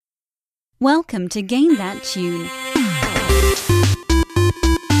Welcome to Game That Tune.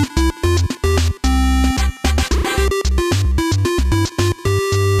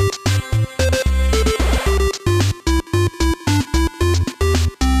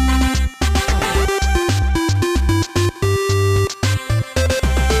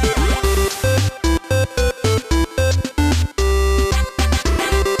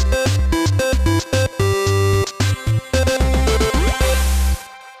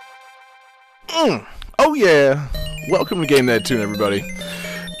 Oh yeah! Welcome to Game That Tune, everybody.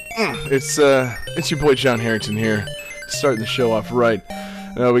 It's your boy John Harrington here, starting the show off right.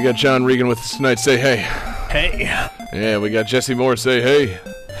 We got John Regan with us tonight. Say hey. Hey. Yeah, we got Jesse Moore. Say hey.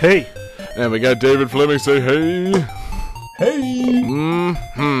 Hey. And we got David Fleming. Say hey. Hey.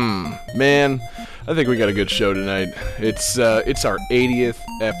 Man, I think we got a good show tonight. It's our 80th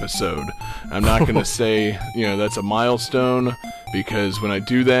episode. I'm not gonna say that's a milestone, because when I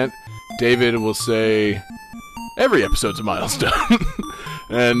do that, David will say every episode's a milestone.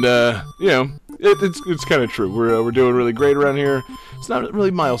 And it's kind of true. We're doing really great around here. It's not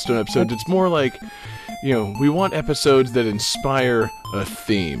really milestone episodes. It's more like, we want episodes that inspire a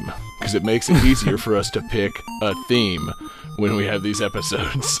theme, because it makes it easier for us to pick a theme when we have these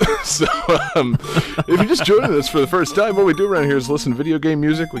episodes. So, if you're just joining us for the first time, what we do around here is listen to video game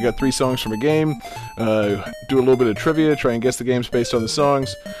music. We got 3 songs from a game, do a little bit of trivia, try and guess the games based on the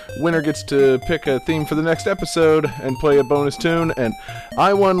songs. Winner gets to pick a theme for the next episode and play a bonus tune, and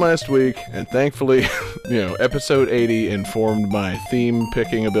I won last week, and thankfully, episode 80 informed my theme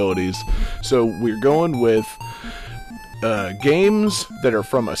picking abilities. So we're going with games that are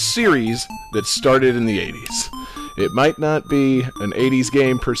from a series that started in the 80s. It might not be an 80s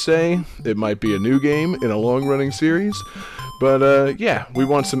game per se. It might be a new game in a long-running series. But, we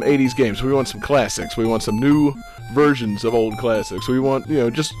want some 80s games. We want some classics. We want some new versions of old classics. We want, I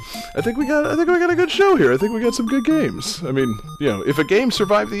think we got a good show here. I think we got some good games. I mean, if a game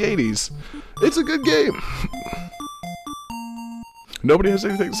survived the 80s, it's a good game. Nobody has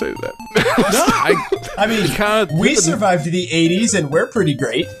anything to say to that. I mean, we survived the 80s, and we're pretty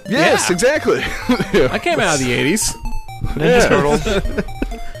great. Yes, yeah. Exactly. I came out of the 80s. Ninja Turtles.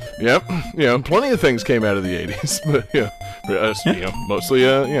 Yep. Plenty of things came out of the 80s, but mostly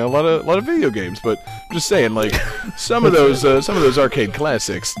a lot of video games. But I'm just saying, like, some of those arcade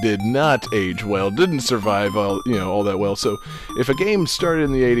classics did not age well, didn't survive all that well. So if a game started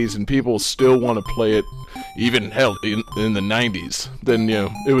in the 80s and people still want to play it, even hell in the 90s, then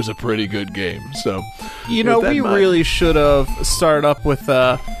it was a pretty good game. So we really should have started up with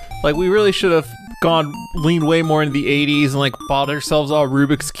we really should have leaned way more into the 80s and bought ourselves all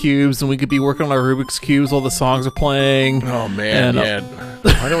Rubik's Cubes, and we could be working on our Rubik's Cubes while the songs are playing. Oh man,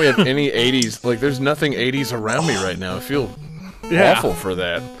 why don't we have any 80s? There's nothing 80s around me right now. I feel awful for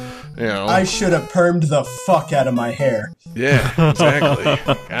that. I should have permed the fuck out of my hair. Yeah, exactly.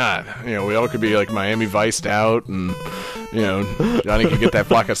 God, we all could be like Miami Viced out, and Johnny could get that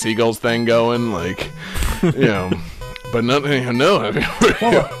Flock of Seagulls thing going, but no.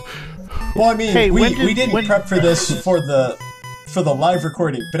 Well, I mean, we didn't prep for this for the live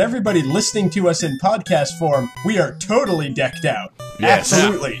recording, but everybody listening to us in podcast form, we are totally decked out. Yes.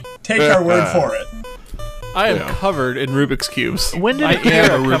 Absolutely. Take our word for it. I am covered in Rubik's Cubes. When did I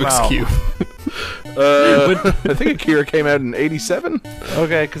am a Rubik's out? Cube. I think Akira came out in 87.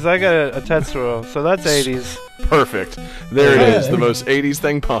 Okay, because I got a Tetsuo, so that's 80s. Perfect. There it is, the most 80s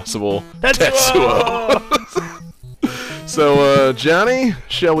thing possible. Tetsuo! So, Johnny,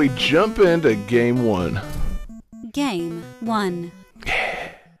 shall we jump into Game 1? Game 1.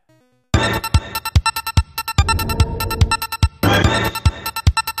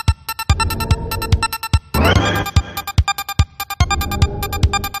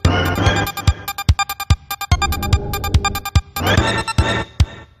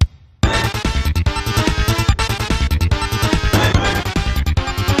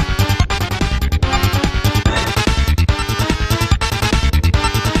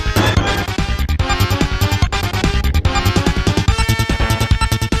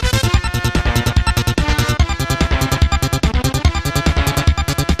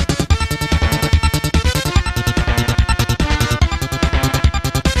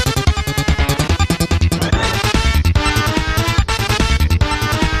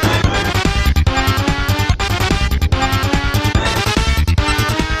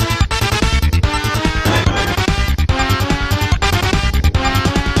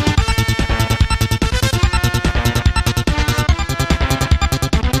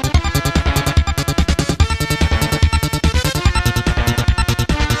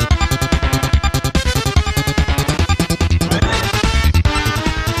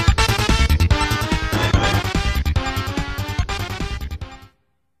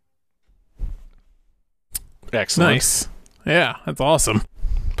 Excellent. Nice. Yeah, that's awesome.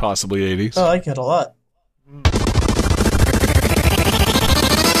 Possibly 80s. I like it a lot.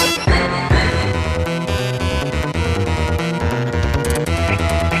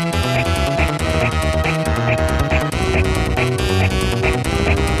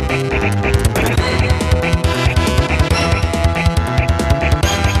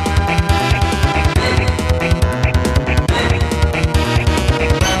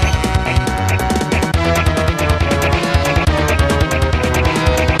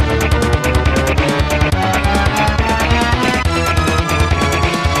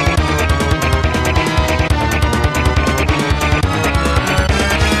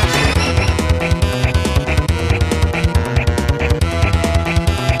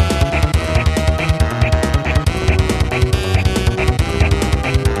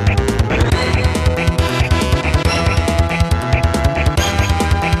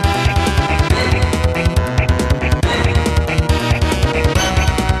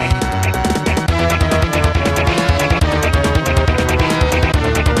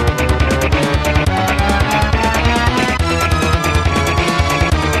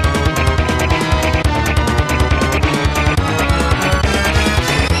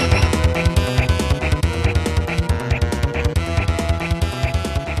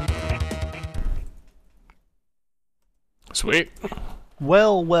 Sweet.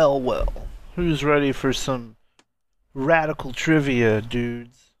 Well. Who's ready for some radical trivia,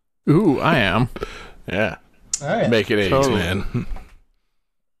 dudes? Ooh, I am. Yeah. All right. Make it 80s, Totally. man.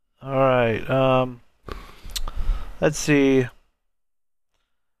 All right. Let's see.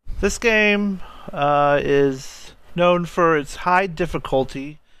 This game is known for its high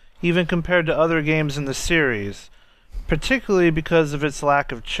difficulty, even compared to other games in the series, particularly because of its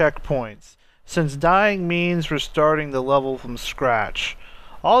lack of checkpoints, since dying means restarting the level from scratch.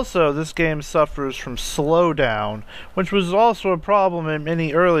 Also, this game suffers from slowdown, which was also a problem in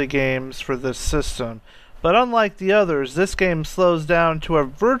many early games for this system. But unlike the others, this game slows down to a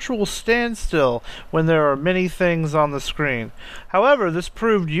virtual standstill when there are many things on the screen. However, this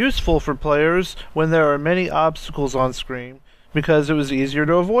proved useful for players when there are many obstacles on screen, because it was easier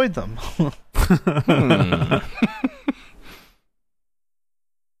to avoid them.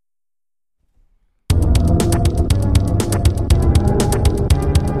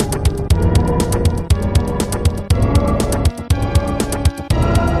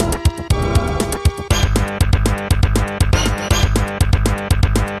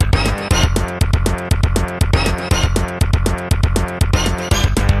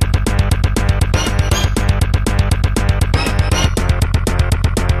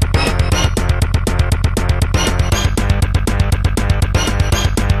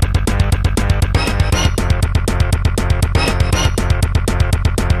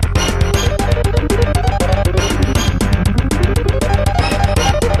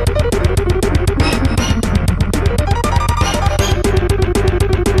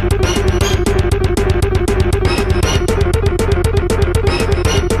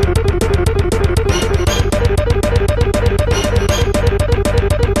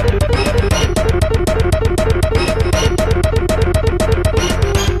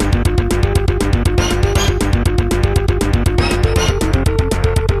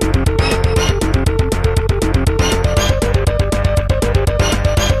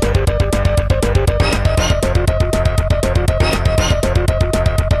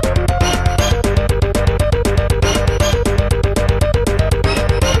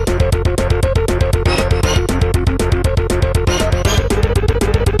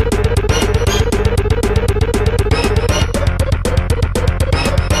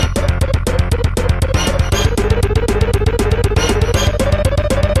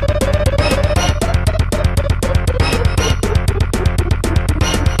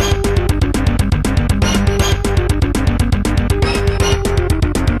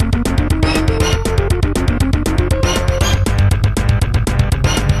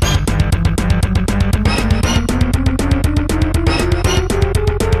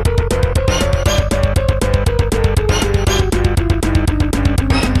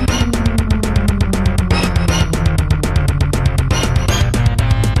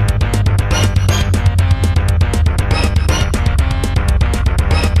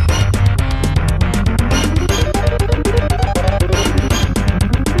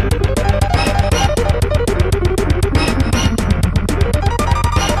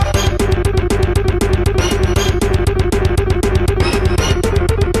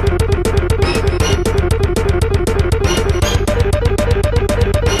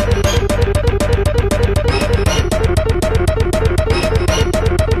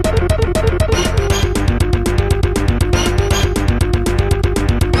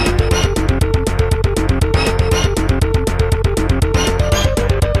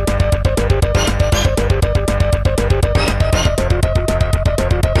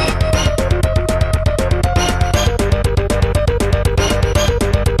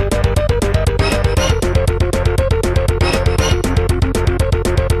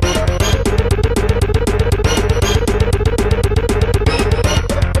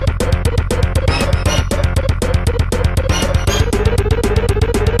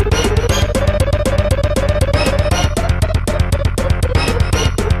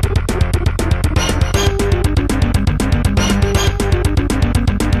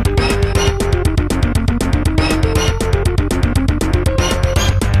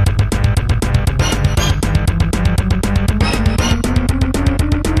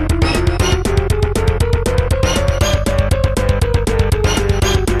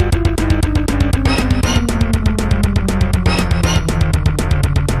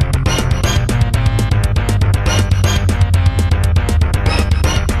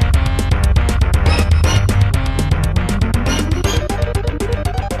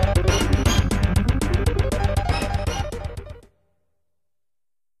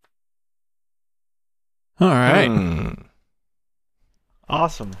 right.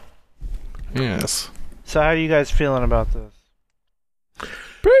 Awesome. Yes. So how are you guys feeling about this?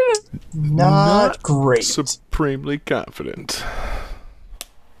 Not great. Supremely confident.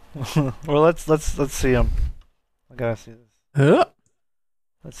 Well, let's see them. I gotta see this.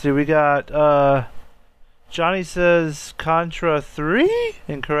 Let's see. We got Johnny says Contra 3.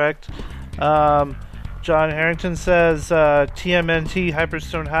 Incorrect. John Harrington says TMNT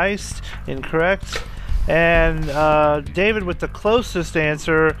Hyperstone Heist. Incorrect. And David with the closest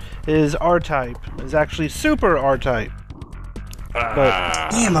answer is R-Type. It's actually Super R-Type.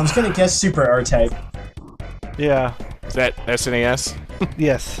 Damn, I was gonna guess Super R-Type. Yeah. Is that SNES?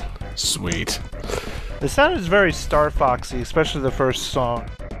 Yes. Sweet. The sound is very Star Foxy, especially the first song.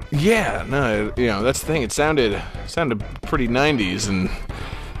 Yeah, no, that's the thing. It sounded pretty 90s, and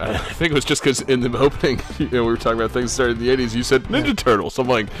I think it was just because in the opening, we were talking about things that started in the 80s. You said Ninja Turtles. I'm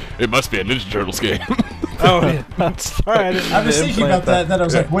like, it must be a Ninja Turtles game. Oh, yeah. Sorry, I was thinking about that. Then I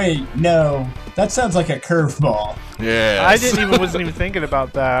was like, wait, no, that sounds like a curveball. Yeah. I wasn't even thinking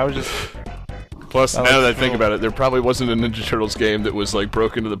about that. I was just. Plus, now that I think about it, there probably wasn't a Ninja Turtles game that was like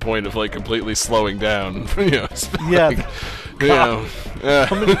broken to the point of like completely slowing down. Yeah.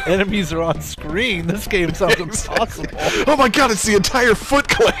 How many enemies are on screen? This game sounds impossible. Oh my god, it's the entire Foot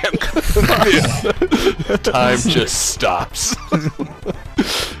Clan! Time just stops.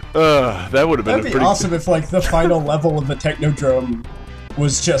 That would have been That'd be awesome if like the final level of the Technodrome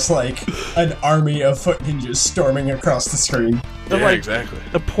was just like an army of foot ninjas storming across the screen. Yeah, exactly.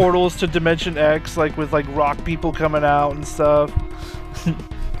 The portals to Dimension X, like with like rock people coming out and stuff.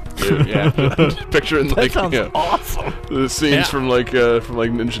 Dude, yeah. Picturing like that sounds awesome. The scenes from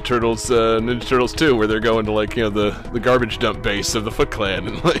Ninja Turtles 2, where they're going to like the garbage dump base of the Foot Clan,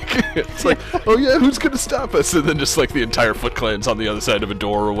 and like it's like, oh yeah, who's gonna stop us? And then just like the entire Foot Clan's on the other side of a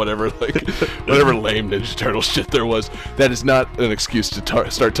door or whatever, like whatever lame Ninja Turtle shit there was. That is not an excuse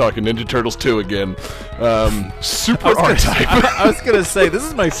to start talking Ninja Turtles 2 again. Super R-Type. I was gonna say this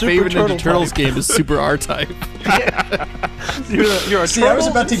is my favorite Ninja Turtles game is Super R-Type. You're a See, I was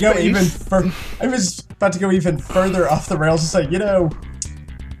about to go even further off the rails and say,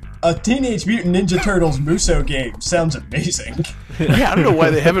 a Teenage Mutant Ninja Turtles Muso game sounds amazing. Yeah, I don't know why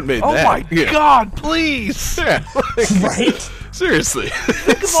they haven't made that. Oh my god, please! Yeah, right? Seriously.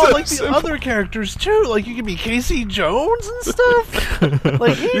 Think of all like the other characters too. Like you could be Casey Jones and stuff.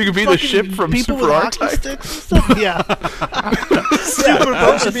 Like you could be the ship from Super R-Type. Yeah.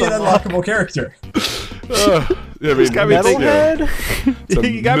 That should be an unlockable character. Metalhead.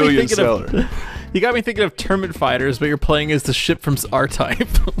 You got me thinking of. You got me thinking of Tournament Fighters, but you're playing as the ship from R-Type.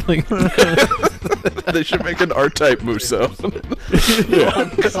 Like, they should make an R-Type Muso. They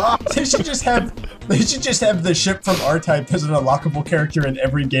should just have the ship from R-Type as an unlockable character in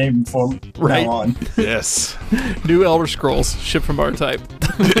every game from now on. Yes. New Elder Scrolls, ship from R-Type.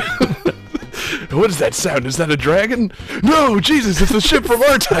 What is that sound? Is that a dragon? No, Jesus, it's the ship from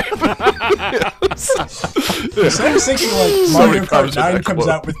R-Type. So I was thinking like Mario Kart 9 comes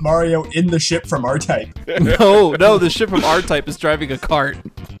out with Mario in the ship from R-Type. No, the ship from R-Type is driving a cart.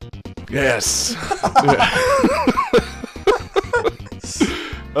 Yes.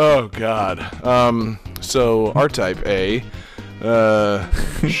 Oh, God. So, R-Type A,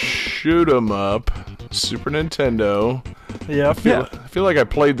 shoot 'em up, Super Nintendo. Yeah, I feel like I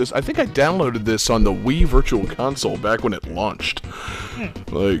played this. I think I downloaded this on the Wii Virtual Console back when it launched.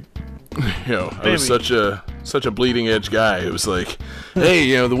 Like, I was such a bleeding edge guy. It was like, hey,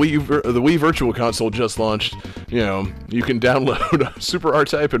 the Wii Virtual Console just launched. You can download Super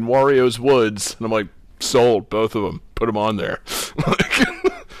R-Type and Wario's Woods, and I'm like, sold, both of them. Put them on there. Like,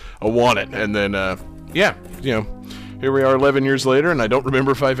 I want it. And then, here we are 11 years later, and I don't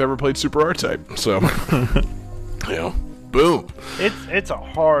remember if I've ever played Super R-Type. So, boom. It's a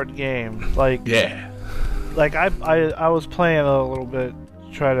hard game. Like, yeah. Like I was playing a little bit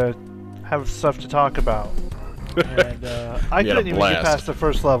to try to have stuff to talk about, and I couldn't even get past the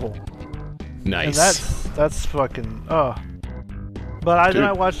first level. Nice. And that's fucking But then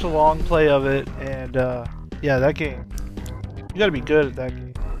I watched a long play of it, and that game. You gotta be good at that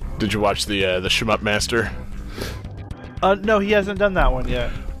game. Did you watch the Shmup Master? No, he hasn't done that one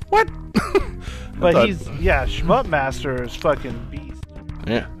yet. What? But Shmup Master is fucking beast.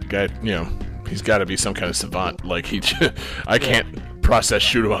 Yeah, the guy, he's got to be some kind of savant. Like I can't process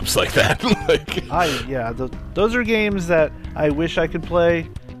shoot 'em ups like that. Those are games that I wish I could play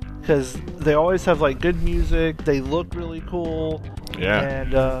because they always have like good music. They look really cool. Yeah.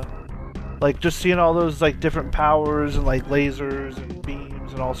 And like just seeing all those like different powers and like lasers and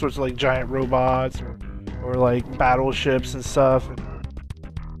beams and all sorts of like giant robots or like battleships and stuff. And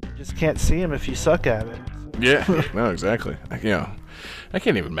you just can't see them if you suck at it. So. Yeah, no, exactly. I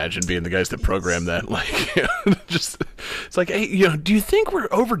can't even imagine being the guys that program that. Like, just it's like, hey, do you think we're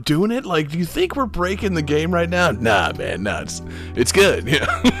overdoing it? Like, do you think we're breaking the game right now? Nah, man, nah, it's good.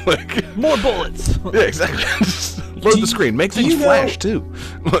 Like more bullets. Yeah, exactly. Just load the screen, make things flash too.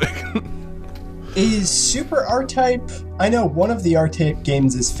 Like, is Super R-Type? I know one of the R-Type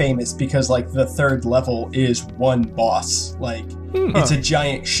games is famous because like the third level is one boss. Like, it's a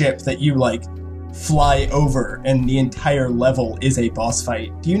giant ship that you like fly over, and the entire level is a boss fight.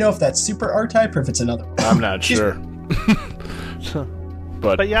 Do you know if that's Super R-Type or if it's another one? I'm not sure.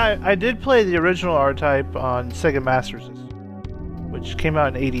 But yeah, I did play the original R-Type on Sega Master System, which came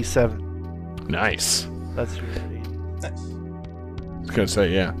out in '87. Nice. That's your 80s. Nice. I was gonna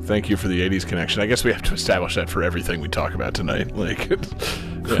say, yeah, thank you for the 80s connection. I guess we have to establish that for everything we talk about tonight. Like,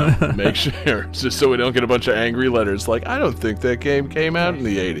 make sure, just so we don't get a bunch of angry letters like, I don't think that game came out in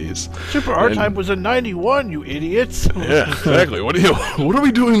the 80s. Super R-Type was in '91, you idiots. Yeah, exactly. What are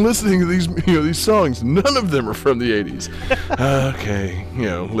we doing listening to these songs? None of them are from the 80s. Okay,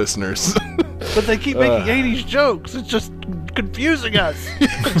 listeners. But they keep making 80s jokes. It's just confusing us.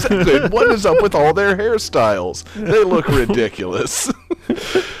 Exactly. What is up with all their hairstyles? They look ridiculous.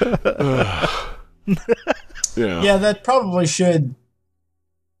 Yeah, that probably should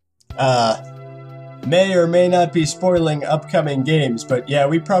may or may not be spoiling upcoming games, but yeah,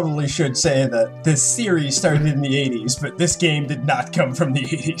 we probably should say that this series started in the 80s, but this game did not come from the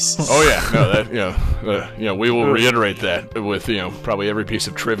 80s. Oh yeah, no, that we will reiterate that with probably every piece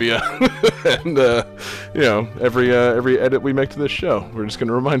of trivia and every edit we make to this show. We're just going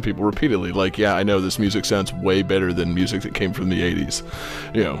to remind people repeatedly, like, yeah, I know this music sounds way better than music that came from the 80s.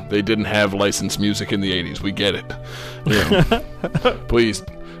 They didn't have licensed music in the 80s. We get it. Please,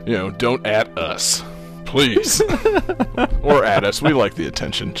 don't at us. Please. Or at us. We like the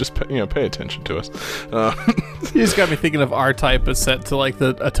attention. Just pay attention to us. You just got me thinking of R-Type as set to like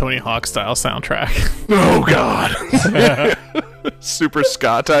a Tony Hawk style soundtrack. Oh God. Super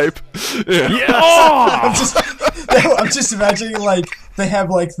ska type. Yeah. Yes! Oh! I'm just imagining like they have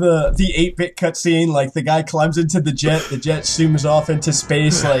like the 8-bit cutscene, like the guy climbs into the jet zooms off into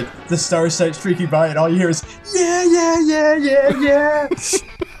space, like the stars start streaking by, and all you hear is yeah.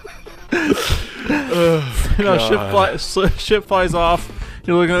 Ship flies off.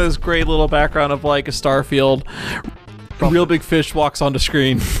 You're looking at this great little background of like a star field. A real big fish walks onto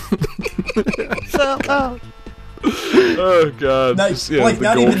screen. Oh God! Not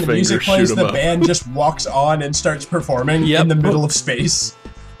even the music plays. The band just walks on and starts performing in the middle of space.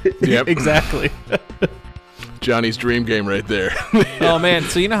 Yep, exactly. Johnny's dream game right there. Oh man,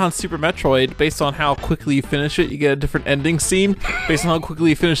 so you know how in Super Metroid, based on how quickly you finish it, you get a different ending scene? Based on how quickly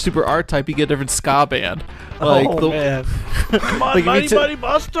you finish Super R-Type, you get a different ska band. Man. Come on, Mighty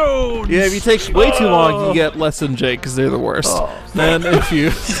Boston! Yeah, if you take way too long, you get Less Than Jake, because they're the worst. Oh. Then if you...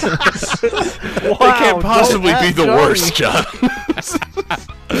 They can't possibly be the worst, John.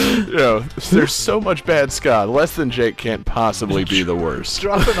 There's so much bad ska. Less Than Jake can't possibly be the worst.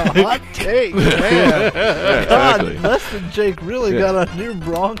 Dropping a hot take, man. God, exactly. Less Than Jake really got on your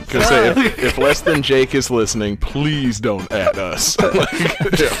wrong side. Say, if Less Than Jake is listening, please don't at us.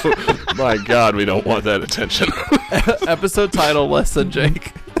 My God, we don't want that attention. Episode title: Less Than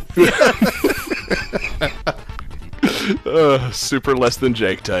Jake. Super Less Than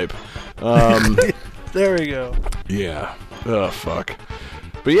Jake type. There we go. Yeah. Oh fuck.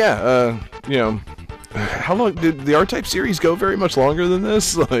 But yeah, how long did the R-Type series go? Very much longer than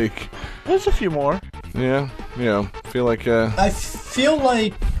this. Like, there's a few more. Yeah. Feel like. I feel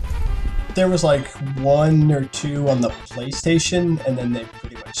like there was like 1 or 2 on the PlayStation, and then they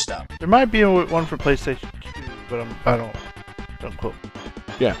pretty much stopped. There might be one for PlayStation 2, but I don't quote.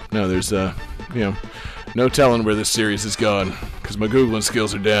 Yeah. No, there's no telling where this series is going because my Googling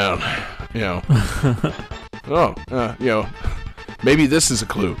skills are down. Maybe this is a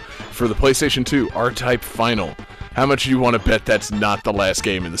clue for the PlayStation 2 R-Type Final. How much do you want to bet that's not the last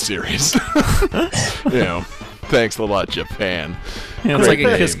game in the series? Thanks a lot, Japan. Yeah, it's like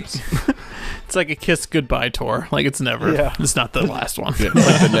a kiss. It's like a kiss goodbye tour. Like it's never. Yeah. It's not the last one. Yeah,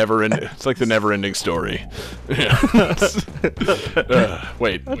 it's like the never-ending story. Yeah.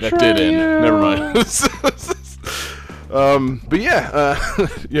 Wait, that did end. Never mind. But yeah,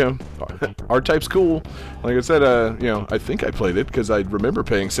 R-Type's cool. Like I said, I think I played it because I remember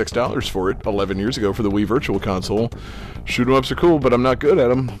paying $6 for it 11 years ago for the Wii Virtual Console. Shoot 'em ups are cool, but I'm not good at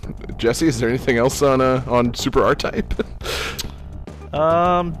them. Jesse, is there anything else on Super R-Type?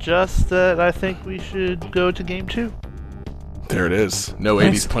 Just that I think we should go to game 2. There it is. No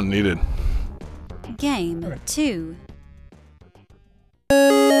 80s pun needed. Game 2.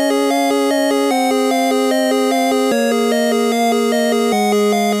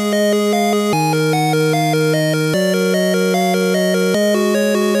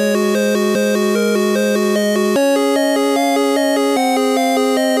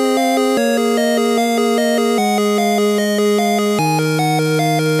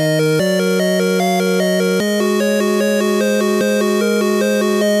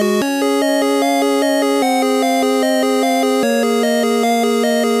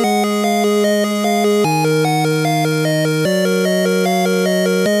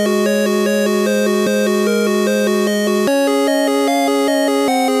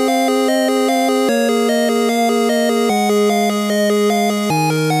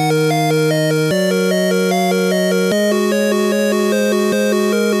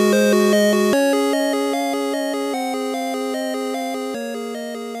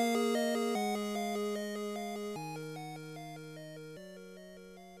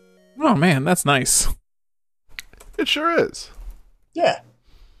 Oh man, that's nice. It sure is. Yeah.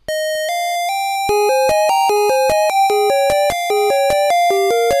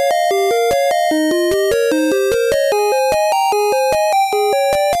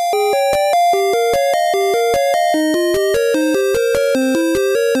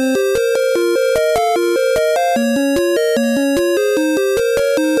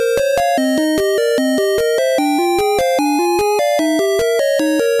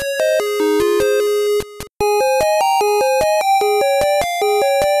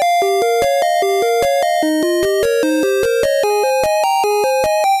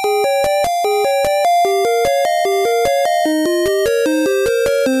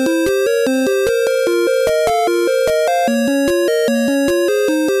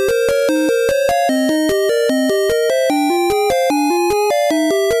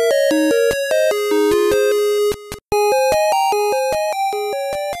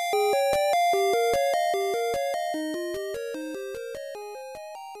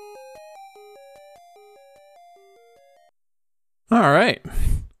 All right.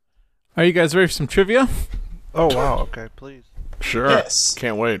 Are you guys ready for some trivia? Oh, wow. Okay, please. Sure. Yes.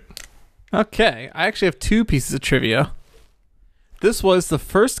 Can't wait. Okay. I actually have 2 pieces of trivia. This was the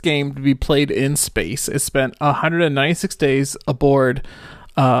first game to be played in space. It spent 196 days aboard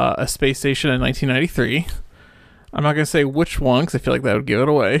a space station in 1993. I'm not going to say which one because I feel like that would give it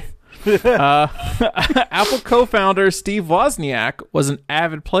away. Apple co-founder Steve Wozniak was an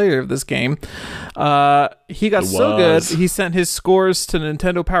avid player of this game. He got so good, he sent his scores to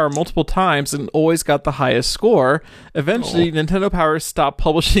Nintendo Power multiple times and always got the highest score. Eventually, Nintendo Power stopped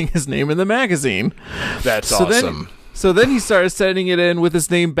publishing his name in the magazine. That's awesome. So then he started sending it in with his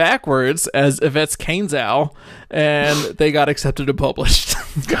name backwards as Yvette's Kainzow, and they got accepted and published.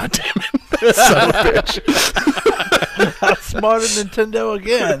 God damn it. Son of a bitch. Outsmarted Nintendo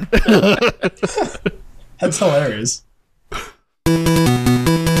again. That's hilarious.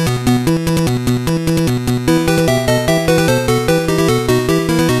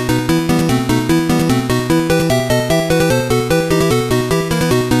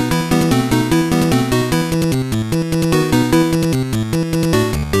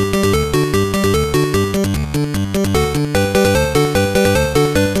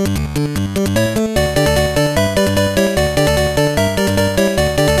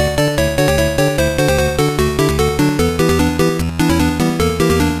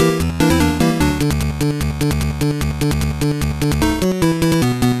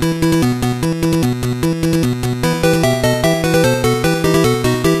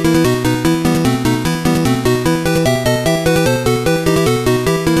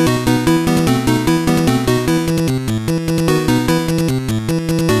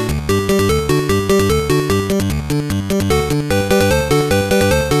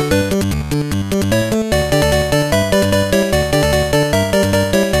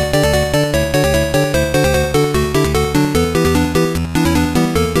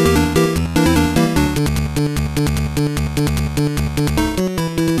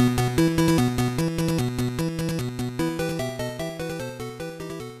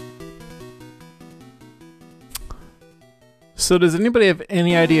 So does anybody have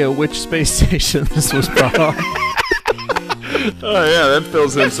any idea which space station this was brought on? Oh yeah, that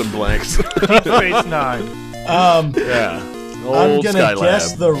fills in some blanks. Space Nine. Yeah. Old I'm gonna Skylab.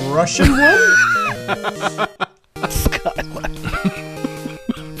 guess the Russian one.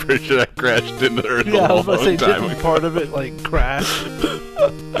 Pretty sure that crashed into Earth Yeah, I a was about to long say, time didn't ago. part of it like crash?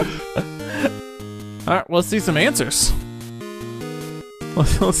 All right, let's see some answers.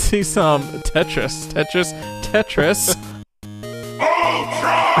 Let's see some Tetris.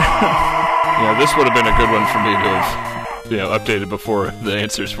 Yeah, this would have been a good one for me to have, updated before the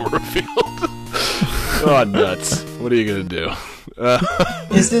answers were revealed. Oh, nuts. What are you going to do?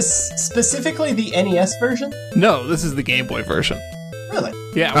 Is this specifically the NES version? No, this is the Game Boy version. Really?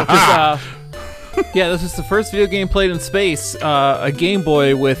 Yeah, which is, this is the first video game played in space. A Game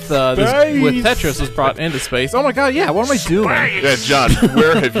Boy with Tetris was brought into space. Oh my god, yeah, what am I doing? Yeah, John,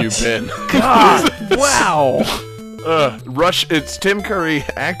 where have you been? God, wow. It's Tim Curry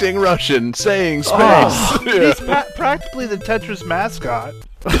acting Russian, saying space. Oh, he's practically the Tetris mascot.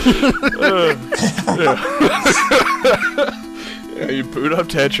 Yeah, you boot up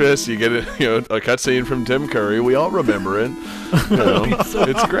Tetris, you get a cutscene from Tim Curry. We all remember it.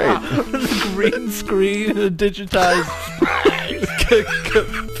 It's great. The green screen and a digitized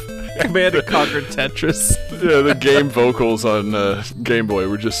Command and Conquer Tetris. Yeah, the game vocals on Game Boy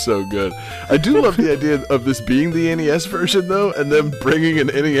were just so good. I do love the idea of this being the NES version, though, and then bringing an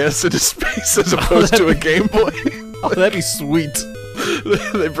NES into space as opposed to a Game Boy. Oh, that'd be sweet.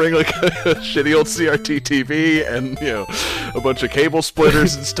 They bring like a shitty old CRT TV and a bunch of cable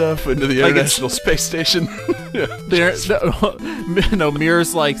splitters and stuff into the International Space Station.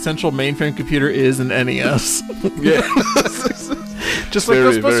 Mirror's like central mainframe computer is an NES. Yeah, just like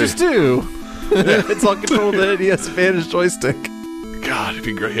Ghostbusters 2. It's all controlled with an NES Advantage joystick. God, it'd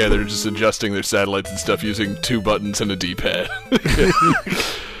be great. Yeah, they're just adjusting their satellites and stuff using 2 buttons and a D-pad.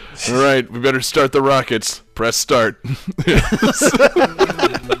 All right, we better start the rockets. Press start.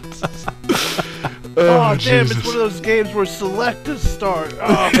 Oh, damn, it's one of those games where select to start.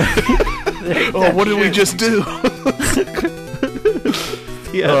 Oh, what did we just do?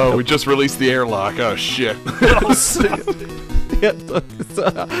 Oh, we just released the airlock. Oh, shit.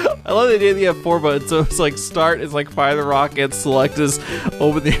 I love the idea that you have 4 buttons. So it's like start is like fire the rockets, select is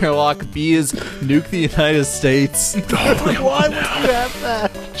open the airlock, B is nuke the United States. Why would you have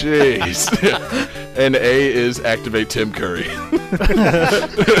that? Jeez. And A is activate Tim Curry.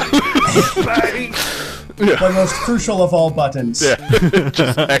 The most crucial of all buttons. Yeah.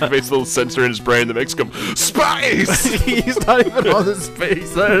 Just activates the little sensor in his brain that makes him go, Spice! He's not even on the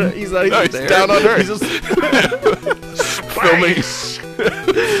space. He's not even there. He's down on Earth. He's just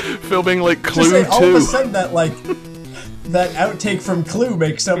filming like Clue 2. All of a sudden that outtake from Clue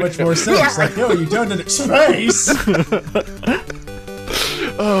makes so much more sense. Like, no, you don't in space.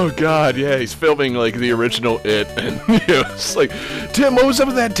 Oh god, yeah, he's filming like the original It, and it's like, Tim, what was up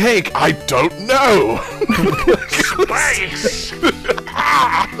with that take? I don't know. Space.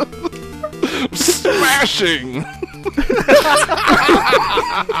 Smashing.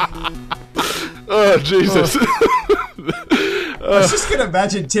 Oh Jesus. I was just gonna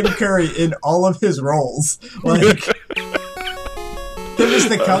imagine Tim Curry in all of his roles, like. Him as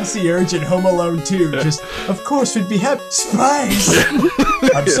the concierge in Home Alone 2, just, of course, we'd be happy. Spice!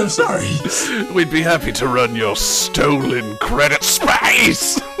 I'm so sorry. We'd be happy to run your stolen credit.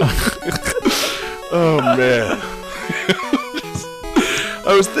 Spice! Oh, man.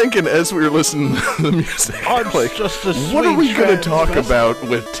 I was thinking as we were listening to the music, what are we going to talk about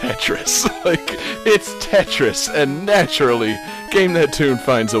with Tetris? Like, it's Tetris, and naturally, Game That Tune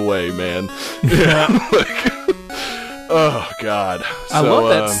finds a way, man. Yeah. Oh God! I love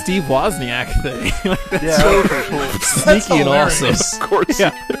that Steve Wozniak thing. Like, that's so cool. Sneaky and awesome. Of course.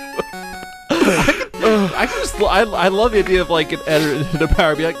 Yeah. I love the idea of like an editor in the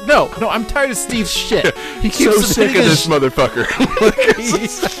power be like, no, I'm tired of Steve's shit. He keeps so sick of this motherfucker.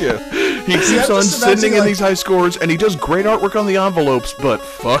 He keeps on sending in these high scores, and he does great artwork on the envelopes, but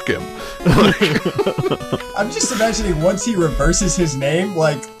fuck him. I'm just imagining once he reverses his name,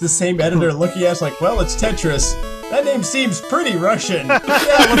 like the same editor looking at us like, well, it's Tetris. That name seems pretty Russian. Yeah,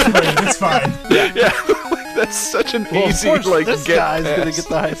 let's put it. It's fine. Yeah. That's such an easy this guy's gonna get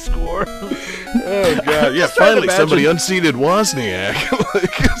the high score. Oh god! Yeah, finally somebody unseated Wozniak.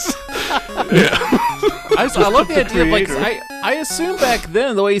 I love the idea of like I assume back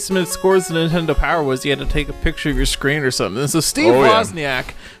then the way you submitted scores to Nintendo Power was you had to take a picture of your screen or something. And so Steve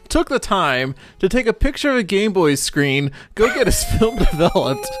Wozniak took the time to take a picture of a Game Boy screen, go get his film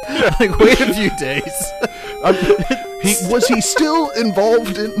developed, like wait a few days. Was he still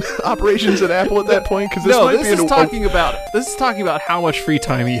involved in operations at Apple at that point? Because this is talking about how much free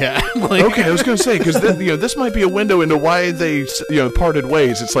time he had. Like, okay, I was going to say because this might be a window into why they parted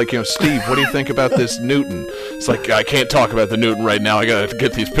ways. It's like Steve, what do you think about this Newton? It's like I can't talk about the Newton right now. I got to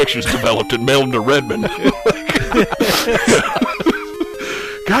get these pictures developed and mail them to Redmond.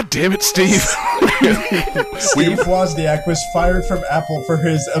 God damn it, Steve. Steve Wozniak was fired from Apple for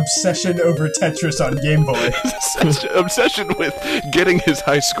his obsession over Tetris on Game Boy. Such an obsession with getting his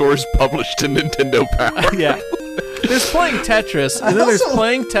high scores published in Nintendo Power. Yeah. There's playing Tetris, and then there's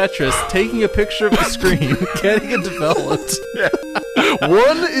playing Tetris, taking a picture of the screen, getting it developed. Yeah.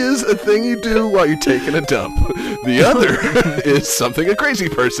 One is a thing you do while you're taking a dump. The other is something a crazy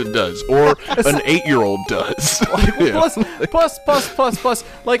person does, or an 8-year-old does. Plus,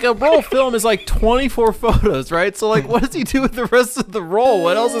 like a roll film is like 24 photos, right? So like, what does he do with the rest of the roll?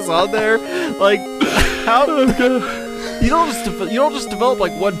 What else is on there? Like, how? You don't just develop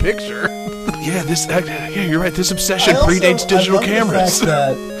like one picture. Yeah, you're right. This obsession predates digital cameras.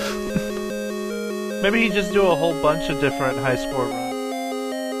 Maybe you just do a whole bunch of different high score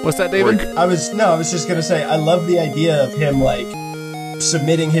runs. What's that, David? I was just gonna say I love the idea of him like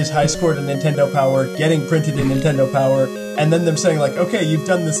submitting his high score to Nintendo Power, getting printed in Nintendo Power, and then them saying like, okay, you've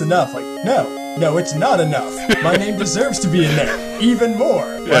done this enough. Like, no, it's not enough. My name deserves to be in there, even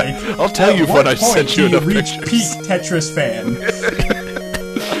more. Yeah, like, I'll tell you when I sent you enough reach pictures. Peak Tetris fan.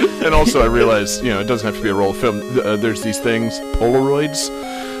 And also, I realized, it doesn't have to be a roll of film. There's these things, Polaroids.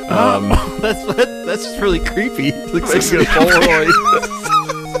 That's just really creepy. Looks like Makes a Polaroid.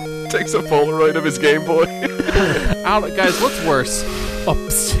 Takes a Polaroid of his Game Boy. Guys, what's worse? A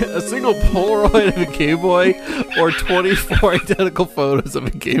single Polaroid of a Game Boy or 24 identical photos of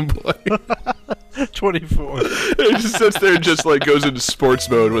a Game Boy? 24. He just sits there and just like goes into sports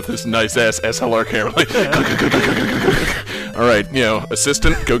mode with this nice ass SLR camera. Like, all right,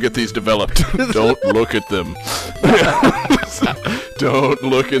 assistant, go get these developed. Don't look at them. Don't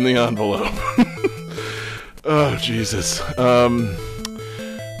look in the envelope. Oh Jesus.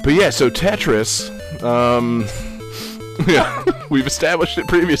 But yeah, so Tetris. Yeah, we've established it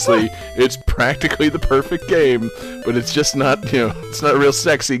previously. It's practically the perfect game, but it's just not, it's not a real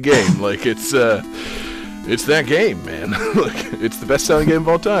sexy game. Like it's that game, man. Like it's the best-selling game of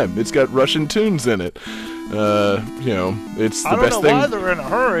all time. It's got Russian tunes in it. It's the best thing. I don't know why they're in a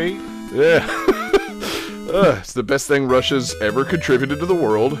hurry. Yeah. It's the best thing Russia's ever contributed to the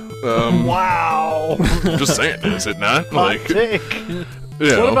world. Wow. Just saying, is it not? Hot take.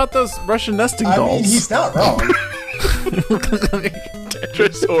 What about those Russian nesting dolls? I mean, he's not wrong.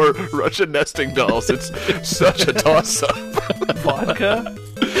 Tetris or Russian nesting dolls? It's such a toss-up. Vodka?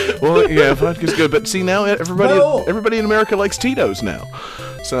 Well, yeah, vodka's good, but see now everybody in America likes Tito's now.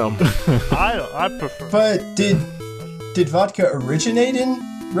 So I prefer. But did vodka originate in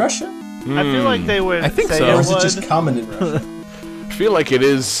Russia? I feel like they would. I think say so. it Or is it would. just common in Russia? I feel like it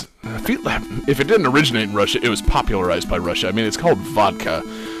is. If it didn't originate in Russia, it was popularized by Russia. I mean, it's called vodka.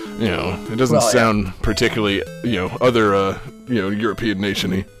 It doesn't sound particularly, other, European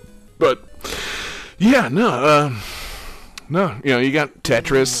nation-y. But, yeah, no, you got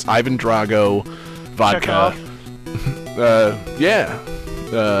Tetris, Ivan Drago, vodka.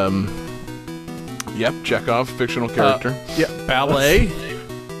 Yep, Chekhov, fictional character. Yeah, ballet.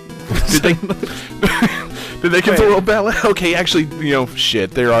 Did they give the world ballet? Okay, actually,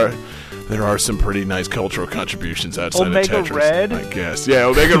 shit, there are some pretty nice cultural contributions outside Omega of Tetris. Red? I guess. Yeah,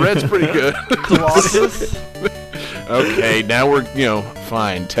 Omega Red's pretty good. Colossus? Okay, now we're,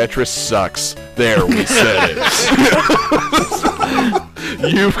 fine. Tetris sucks. There, we said it.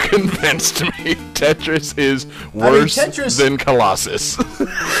 You've convinced me. Tetris is worse than Colossus.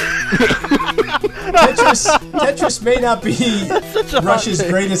 Tetris may not be Russia's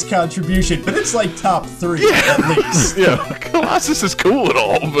greatest contribution, but it's like top 3 at least. Yeah, Colossus is cool and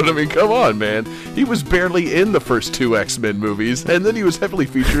all, but I mean, come on, man. He was barely in the first 2 X-Men movies, and then he was heavily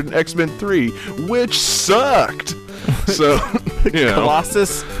featured in X-Men 3, which sucked. So,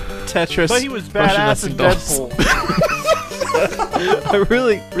 Colossus, Tetris. But he was Russian badass in nesting dolls. Deadpool. I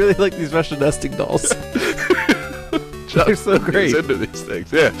really, really like these Russian nesting dolls. They're so great. He's into these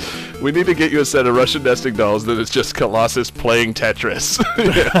things. Yeah, we need to get you a set of Russian nesting dolls that is just Colossus playing Tetris.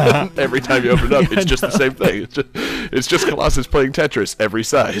 Every time you open it up, it's just the same thing. It's just Colossus playing Tetris every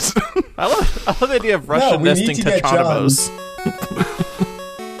size. I love the idea of Russian nesting Tetronimos.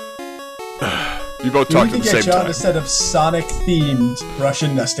 You both talked at the same John time. a set of Sonic-themed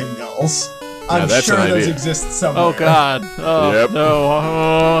Russian nesting dolls. I'm that's sure an those idea. exist somewhere. Oh God! Oh Yep.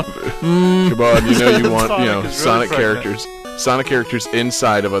 no! Come on, you want Sonic is Sonic really characters. Sonic characters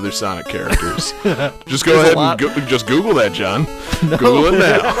inside of other Sonic characters. Just go ahead and just Google that, John. Google it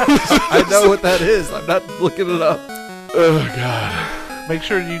now. I know what that is. I'm not looking it up. Oh God. Make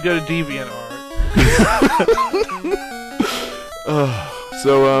sure you go to DeviantArt.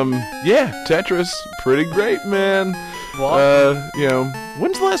 So, yeah, Tetris, pretty great, man.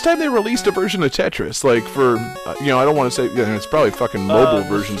 When's the last time they released a version of Tetris? Like, for, I don't want to say, it's probably fucking mobile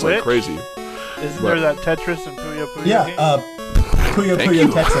versions Switch? like crazy. Isn't there that Tetris and Puyo Puyo Yeah, game? Puyo Thank Puyo you.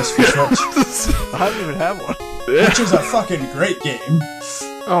 Tetris for Switch, I don't even have one. which is a fucking great game.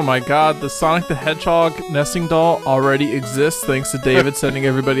 Oh my God! The Sonic the Hedgehog nesting doll already exists thanks to David sending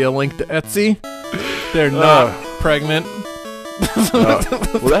everybody a link to Etsy. They're not pregnant. Well,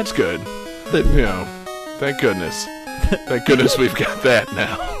 that's good. Thank goodness. Thank goodness we've got that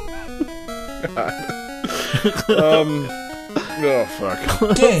now. Oh,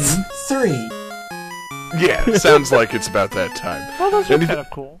 fuck. Game 3. Yeah, sounds like it's about that time. Well, those are kind of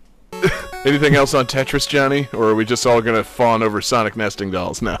cool. Anything else on Tetris, Johnny? Or are we just all going to fawn over Sonic nesting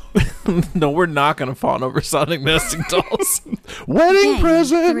dolls now? No, we're not going to fawn over Sonic nesting dolls. Wedding Game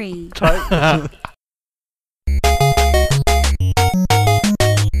present! 3.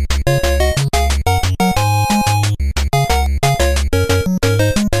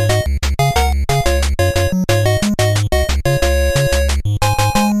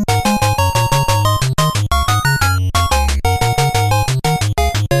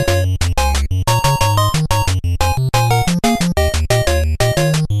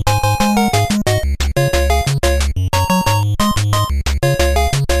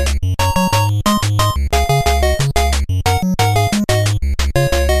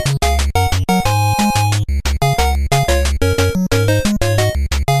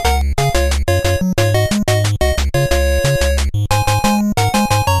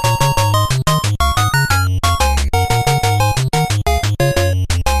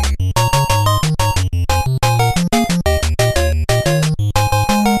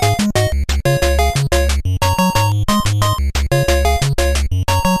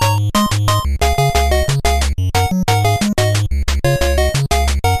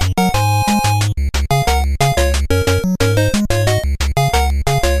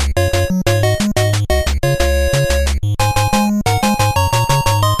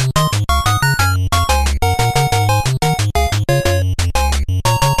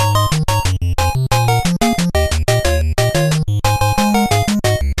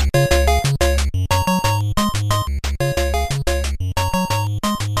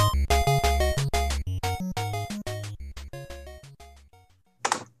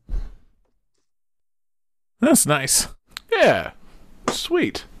 That's nice. Yeah.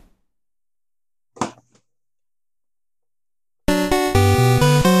 Sweet.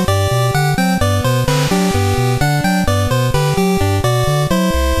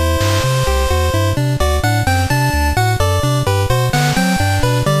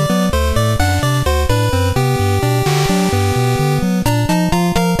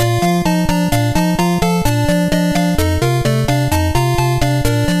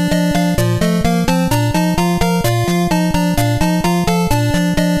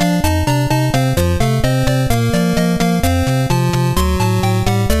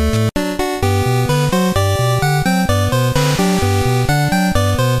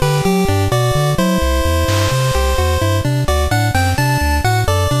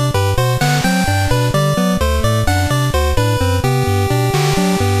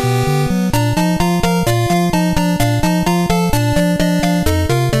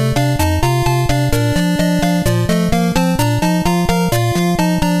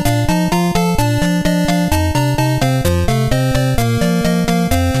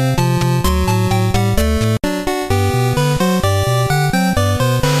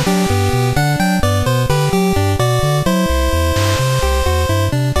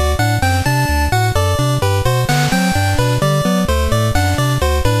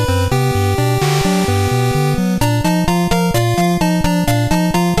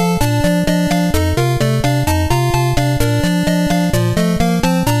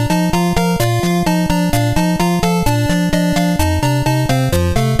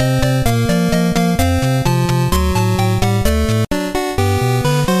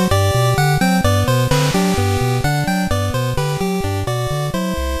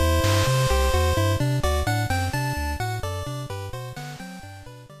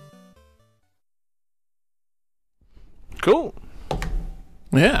 Cool.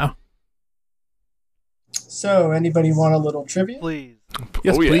 Yeah. So, anybody want a little trivia? Please.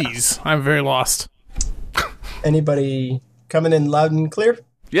 Yes, Oh, yeah. please. I'm very lost. Anybody coming in loud and clear?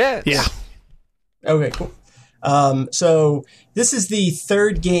 Yes. Yeah. Okay, cool. So this is the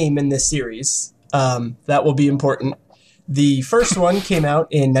third game in this series. That will be important. The first one came out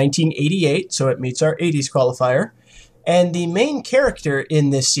in 1988, so it meets our 80s qualifier. And the main character in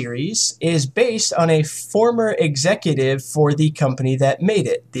this series is based on a former executive for the company that made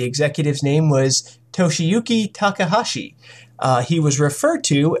it. The executive's name was Toshiyuki Takahashi. He was referred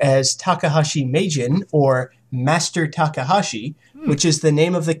to as Takahashi Meijin, or Master Takahashi, which is the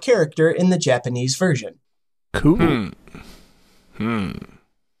name of the character in the Japanese version. Cool.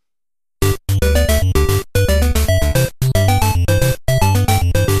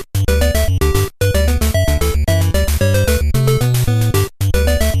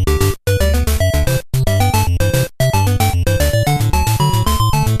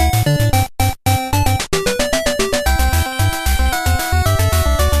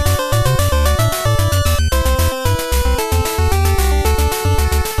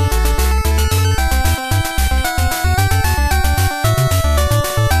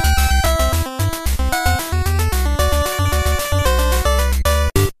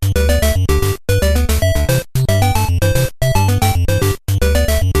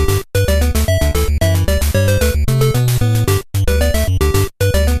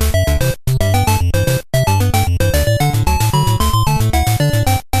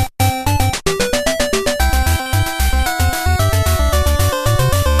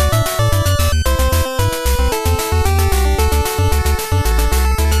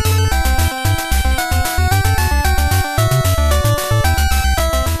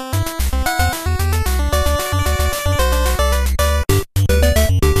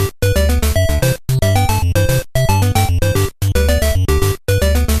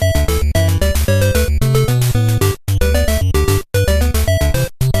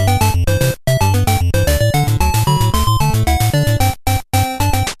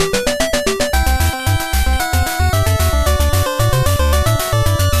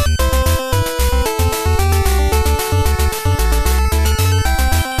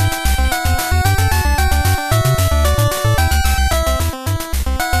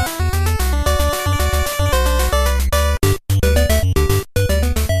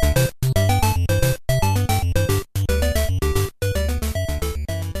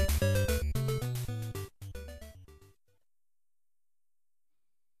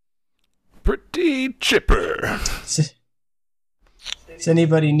 Pretty chipper. Does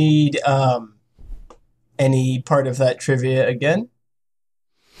anybody need any part of that trivia again?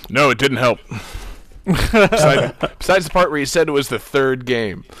 No, it didn't help. Besides the part where you said it was the third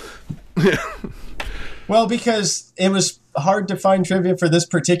game. Well, because it was hard to find trivia for this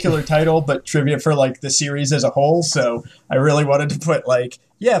particular title, but trivia for like the series as a whole. So I really wanted to put like,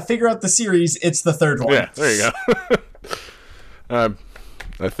 figure out the series. It's the third one. Yeah, there you go.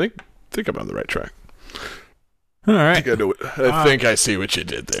 I think I'm on the right track. All right. I think I see what you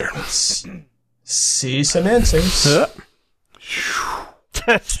did there. See some answers.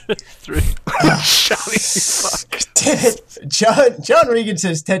 Tetris 3. Damn it. John Regan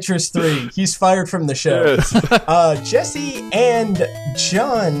says Tetris 3. He's fired from the show. Yes. Jesse and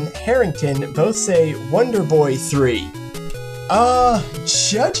John Harrington both say Wonder Boy 3.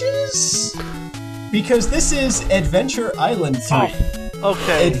 Judges? Because this is Adventure Island 3. Oh,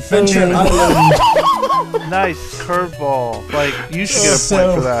 okay. Adventure Island. Nice curveball. Like, you should get a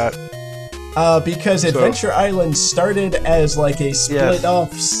point for that. Because Adventure Island started as like a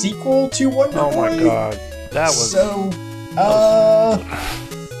split-off sequel to Wonder Boy. Oh my god. That was... So,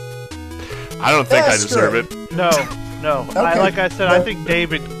 I don't think I deserve it. No. Okay. Like I said, I think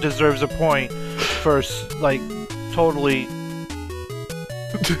David deserves a point for, like, totally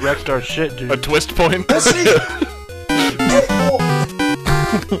wrecked our shit, dude. A twist point? Because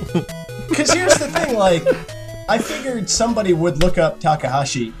here's the thing, like... I figured somebody would look up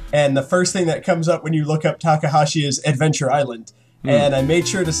Takahashi, and the first thing that comes up when you look up Takahashi is Adventure Island. And I made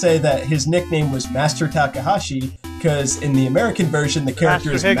sure to say that his nickname was Master Takahashi, because in the American version, the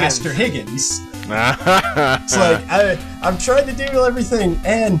character is Master Higgins. It's like, I'm trying to do everything,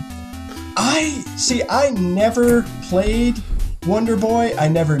 and I never played Wonder Boy. I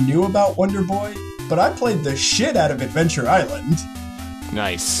never knew about Wonder Boy, but I played the shit out of Adventure Island.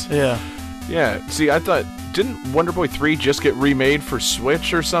 Nice. Yeah. Yeah, see, I thought, didn't Wonder Boy 3 just get remade for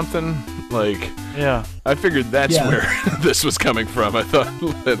Switch or something? Like, yeah. I figured that's where this was coming from. I thought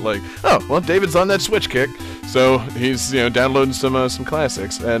that, like, oh, well, David's on that Switch kick, so he's, downloading some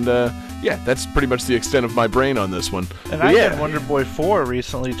classics, and, that's pretty much the extent of my brain on this one. And but I did Wonder Boy 4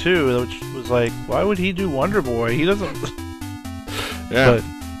 recently, too, which was like, why would he do Wonder Boy? He doesn't... Yeah.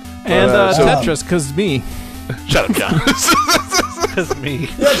 Tetris, because me. Shut up, John. Because me.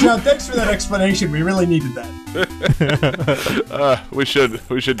 Yeah, John, thanks for that explanation. We really needed that. We should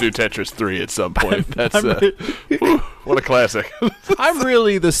do Tetris 3 at some point. That's what a classic. I'm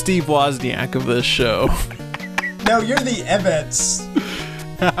really the Steve Wozniak of this show. No, you're the Evans.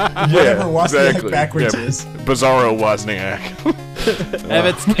 Whatever Wozniak backwards is. Bizarro Wozniak.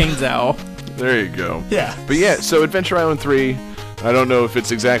 Evans Kingsow. There you go. Yeah. But so Adventure Island 3, I don't know if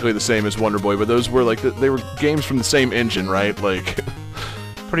it's exactly the same as Wonder Boy, but those were like they were games from the same engine, right? Like,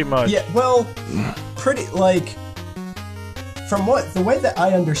 pretty much. Yeah. Well, pretty like from the way that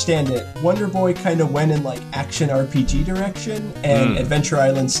I understand it, Wonder Boy kind of went in like action RPG direction, and Adventure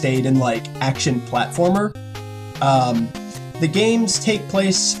Island stayed in like action platformer. The games take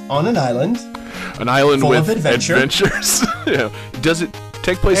place on an island full with of adventures. Does it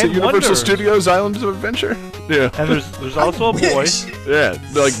take place at Universal Studios Islands of Adventure? Yeah. And there's also a boy. Yeah.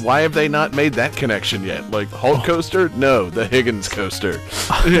 Like, why have they not made that connection yet? Like, the Hulk coaster? No, the Higgins coaster.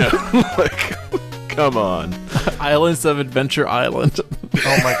 Yeah. Like, come on. Islands of Adventure Island.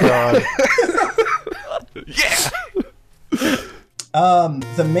 Oh my god. Yeah.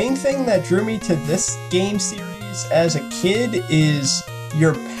 The main thing that drew me to this game series as a kid is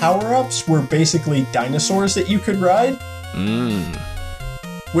your power-ups were basically dinosaurs that you could ride.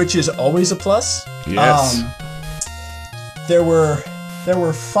 Which is always a plus. Yes. There were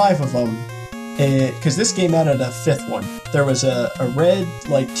 5 of them, because this game added a 5th one. There was a red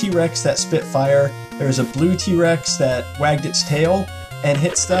like T-Rex that spit fire. There was a blue T-Rex that wagged its tail and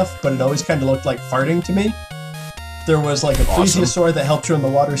hit stuff, but it always kind of looked like farting to me. There was like a plesiosaur that helped you in the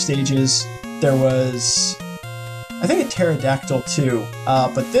water stages. There was, I think, a pterodactyl too.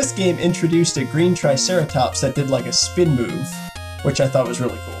 But this game introduced a green triceratops that did like a spin move, which I thought was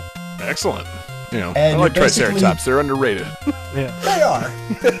really cool. Excellent. I And like you're Triceratops. They're underrated. Yeah. They are.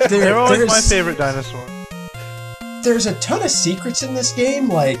 They're always my favorite dinosaur. There's a ton of secrets in this game,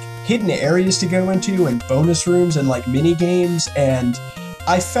 like hidden areas to go into and bonus rooms and like mini games, and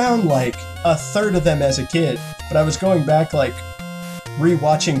I found like a third of them as a kid, but I was going back like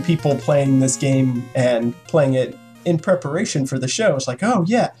rewatching people playing this game and playing it in preparation for the show. It's like, oh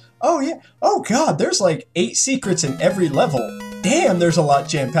yeah, oh god, there's like 8 secrets in every level. Damn, there's a lot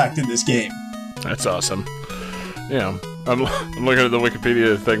jam-packed in this game. That's awesome. I'm looking at the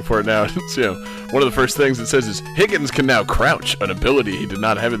Wikipedia thing for it now. It's, one of the first things it says is, Higgins can now crouch, an ability he did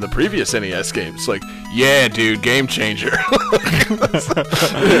not have in the previous NES games. It's like, yeah, dude, game changer. But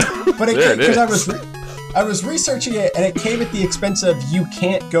because I was researching it, and it came at the expense of you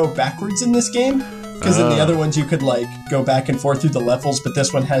can't go backwards in this game. Because in the other ones you could like go back and forth through the levels, but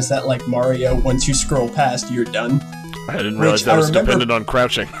this one has that like Mario, once you scroll past, you're done. I didn't realize that was dependent on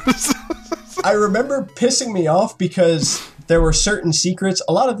crouching. I remember pissing me off because there were certain secrets.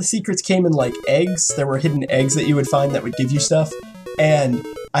 A lot of the secrets came in like eggs. There were hidden eggs that you would find that would give you stuff. And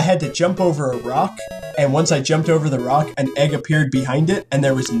I had to jump over a rock. And once I jumped over the rock, an egg appeared behind it. And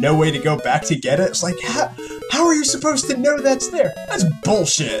there was no way to go back to get it. It's like, how are you supposed to know that's there? That's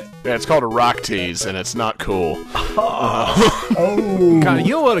bullshit. Yeah, it's called a rock tease, and it's not cool. Oh. God,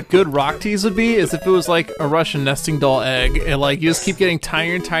 you know what a good rock tease would be? Is if it was like a Russian nesting doll egg, and like you just keep getting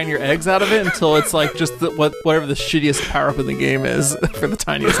tinier and tinier eggs out of it until it's like just whatever the shittiest power up in the game is for the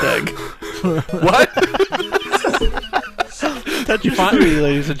tiniest egg. What? That's your theory,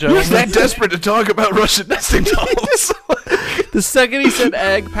 ladies and gentlemen. Who's that desperate to talk about Russian nesting dolls? The second he said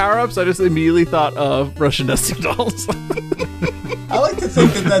egg power-ups, I just immediately thought of Russian nesting dolls. I like to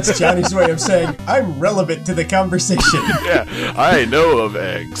think that that's Johnny's way of saying, I'm relevant to the conversation. Yeah, I know of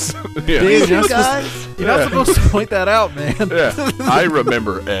eggs. Yeah. Dave, you're not supposed to point that out, man. Yeah, I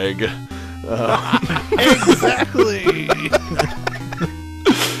remember egg. Exactly.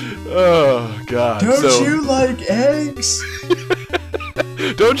 Oh, God. Don't you like eggs?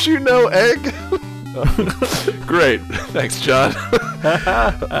 Don't you know egg? Great. Thanks, John.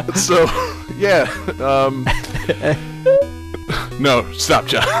 So, yeah. No, stop,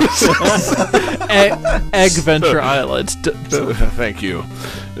 John. Egg Venture Island. Thank you.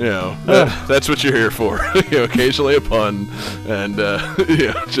 You know, that's what you're here for. You know, occasionally a pun and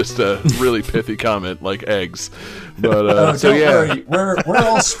just a really pithy comment like eggs. But don't worry, we're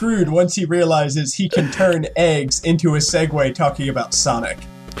all screwed once he realizes he can turn eggs into a segue talking about Sonic.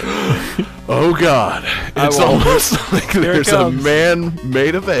 Oh God! It's almost like there's a man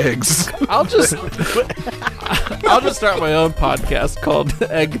made of eggs. I'll just start my own podcast called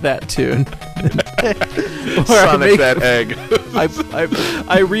Egg That Tune. Sonic That Egg.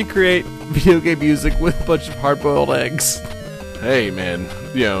 I recreate video game music with a bunch of hard-boiled eggs. Hey man,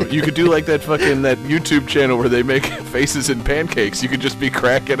 you know, you could do like that YouTube channel where they make faces in pancakes. You could just be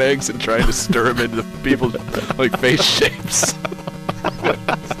cracking eggs and trying to stir them into people's like face shapes.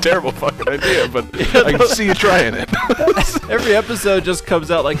 It's a terrible fucking idea, but I can see you trying it. Every episode just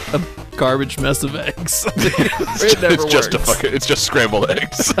comes out like a garbage mess of eggs. It's just scrambled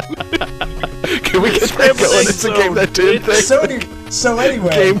eggs. Can we get that going? It's a Game That Tune thing. So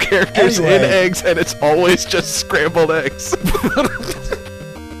anyway, game characters in eggs, and it's always just scrambled eggs.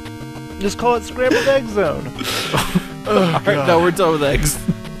 Just call it Scrambled Egg Zone. All right, no, we're done with eggs.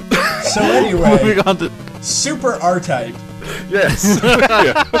 So anyway, moving on to Super R-Type. Yes.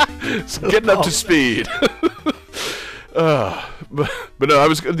 Yeah. Getting up to speed. But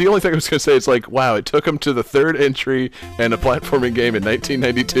no, the only thing I was going to say is like, wow, it took him to the third entry and a platforming game in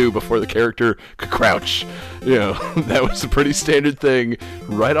 1992 before the character could crouch. You know, that was a pretty standard thing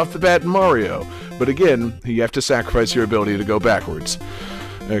right off the bat in Mario. But again, you have to sacrifice your ability to go backwards.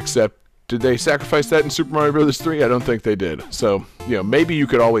 Except, did they sacrifice that in Super Mario Bros. 3? I don't think they did. So, you know, maybe you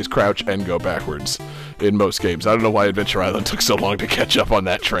could always crouch and go backwards in most games. I don't know why Adventure Island took so long to catch up on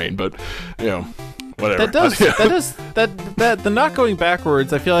that train, but, you know, whatever. The not going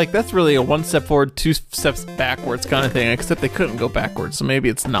backwards, I feel like that's really a one step forward, two steps backwards kind of thing, except they couldn't go backwards, so maybe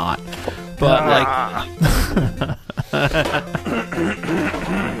it's not. But,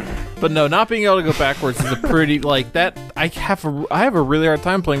 but no, not being able to go backwards is a pretty, like, that, I have a really hard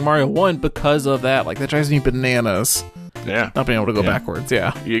time playing Mario 1 because of that. Like, that drives me bananas. Yeah. Not being able to go backwards,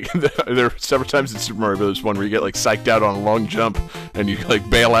 yeah. There are several times in Super Mario Bros. 1 where you get, like, psyched out on a long jump, and you, like,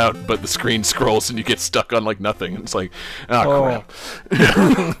 bail out, but the screen scrolls, and you get stuck on, like, nothing. And it's like, crap.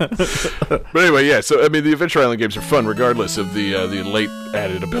 But anyway, yeah, so, I mean, the Adventure Island games are fun, regardless of the late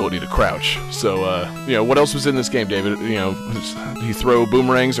added ability to crouch. So, you know, what else was in this game, David? You know, did he throw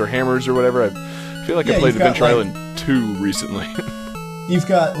boomerangs or hammers or whatever? I feel like I played Adventure Island 2 recently. You've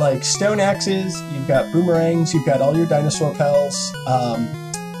got, like, stone axes, you've got boomerangs, you've got all your dinosaur pals.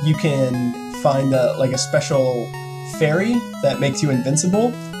 You can find, a special fairy that makes you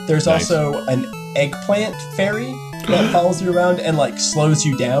invincible. There's also an eggplant fairy that follows you around and, like, slows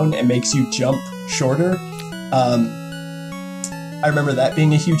you down and makes you jump shorter. I remember that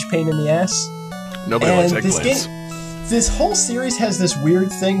being a huge pain in the ass. Nobody likes eggplants. This whole series has this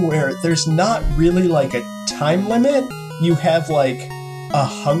weird thing where there's not really, like, a time limit. You have, like, a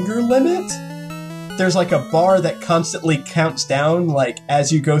hunger limit. There's like a bar that constantly counts down like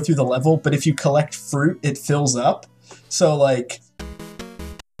as you go through the level, but if you collect fruit it fills up. So like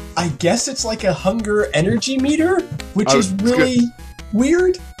I guess it's like a hunger energy meter, which is really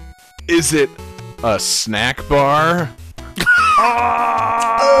weird. Is it a snack bar?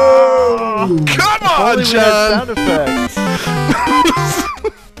 Oh! Come on, John! Sound effects.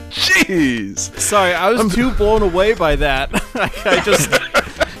 Jeez. Sorry, I was too blown away by that. I just,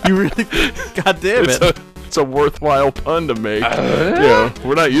 you really, God damn it. It's a worthwhile pun to make.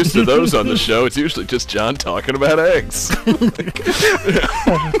 We're not used to those on the show. It's usually just John talking about eggs.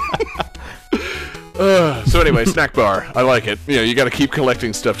 So anyway, snack bar. I like it. You got to keep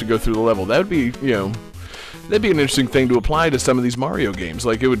collecting stuff to go through the level. That would be, that'd be an interesting thing to apply to some of these Mario games.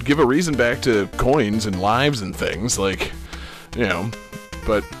 Like, it would give a reason back to coins and lives and things. Like,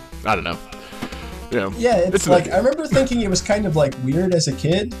 but I don't know. Yeah, it's like, I remember thinking it was kind of like weird as a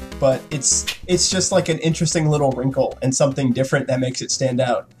kid, but it's just like an interesting little wrinkle and something different that makes it stand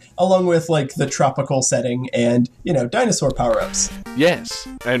out. Along with like the tropical setting and, dinosaur power-ups. Yes,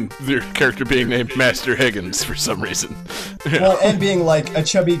 and their character being named Master Higgins for some reason. Well, and being like a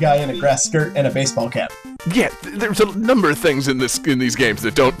chubby guy in a grass skirt and a baseball cap. Yeah, there's a number of things in these games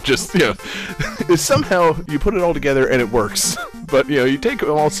that don't just, somehow you put it all together and it works. But, you take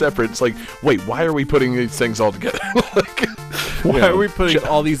them all separate, it's like, wait, why are we putting these things all together? Like, why are we putting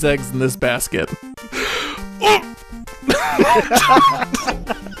all these eggs in this basket?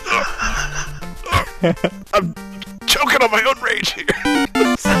 I'm choking on my own rage here.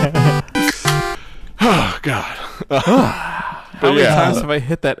 Oh, God. How many times have I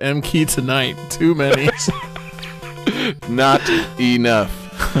hit that M key tonight? Too many. Not enough.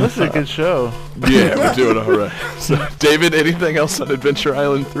 This is a good show. Yeah, we're doing all right. So, David, anything else on Adventure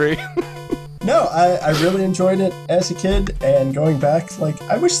Island 3? No, I really enjoyed it as a kid, and going back, like,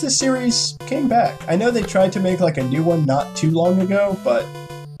 I wish this series came back. I know they tried to make, like, a new one not too long ago, but,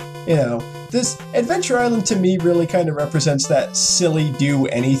 this Adventure Island to me really kind of represents that silly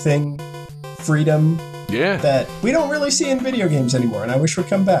do-anything freedom that we don't really see in video games anymore, and I wish would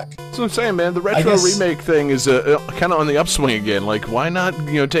come back. That's what I'm saying, man. The retro remake thing is kind of on the upswing again. Like, why not,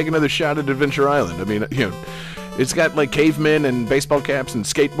 take another shot at Adventure Island? I mean, it's got, like, cavemen and baseball caps and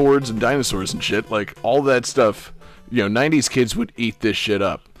skateboards and dinosaurs and shit. Like, all that stuff, 90s kids would eat this shit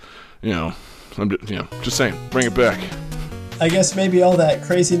up. I'm just saying, bring it back. I guess maybe all that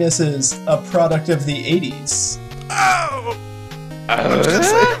craziness is a product of the 80s. Oh!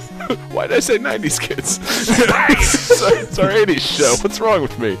 Why did I say 90s kids? It's our 80s show. What's wrong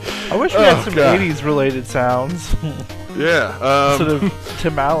with me? I wish we had some 80s related sounds. Yeah. Instead of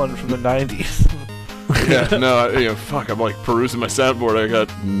Tim Allen from the 90s. Yeah, no, fuck, I'm like perusing my soundboard. I got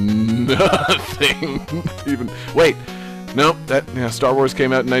nothing. Even. Wait. Nope, Star Wars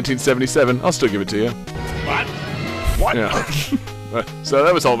came out in 1977. I'll still give it to you. What? Yeah. So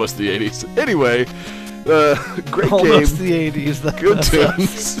that was almost the 80s. Anyway, great almost game. The 80s. Good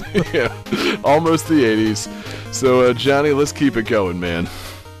tunes. Yeah, almost the 80s. So, Johnny, let's keep it going, man.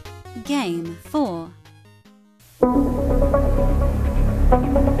 Game 4.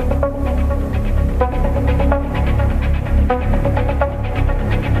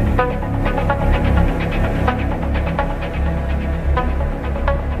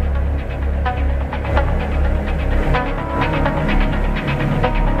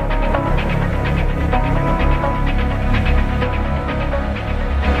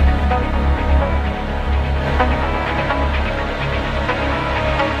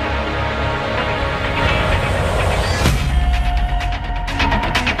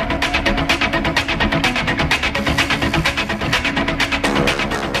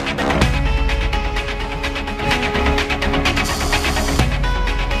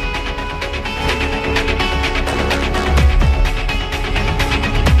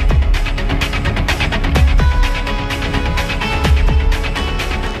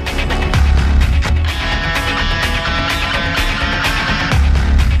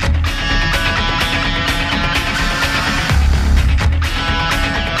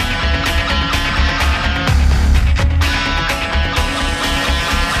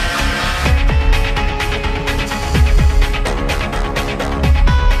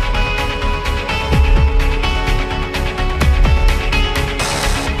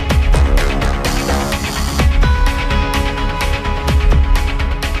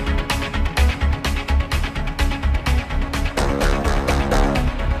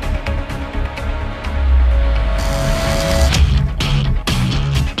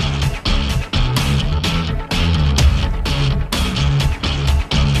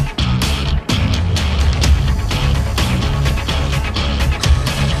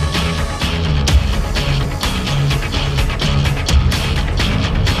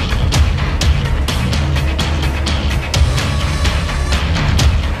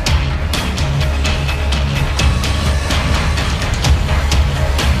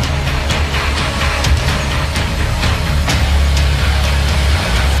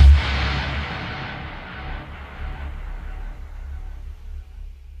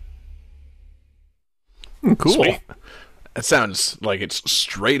 Cool. Sweet. That sounds like it's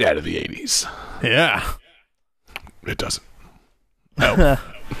straight out of the 80s. Yeah. It doesn't. No.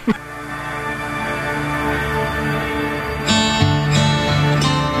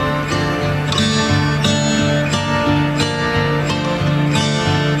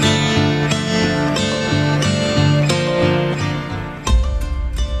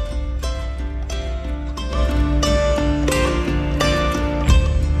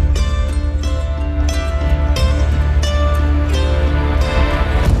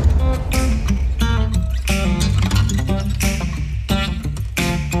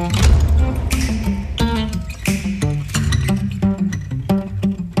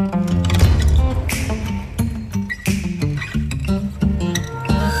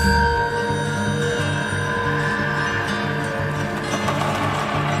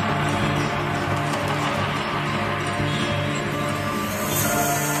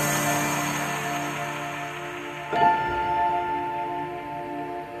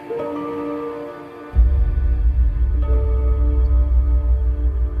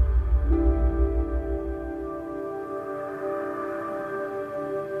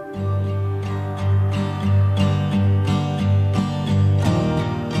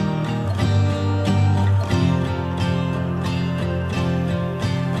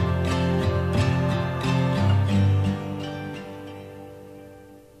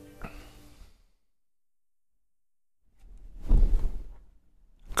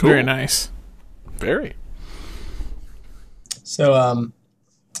 Cool. Very nice. Very. So,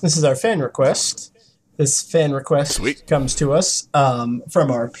 this is our fan request. This fan request comes to us from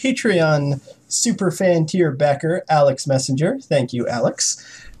our Patreon super fan tier backer, Alex Messenger. Thank you,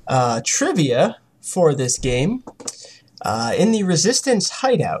 Alex. Trivia for this game. In the Resistance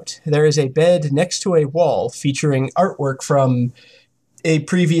hideout, there is a bed next to a wall featuring artwork from a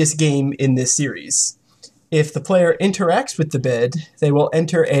previous game in this series. If the player interacts with the bed, they will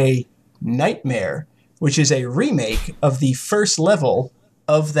enter a nightmare, which is a remake of the first level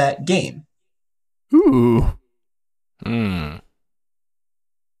of that game. Ooh. Hmm.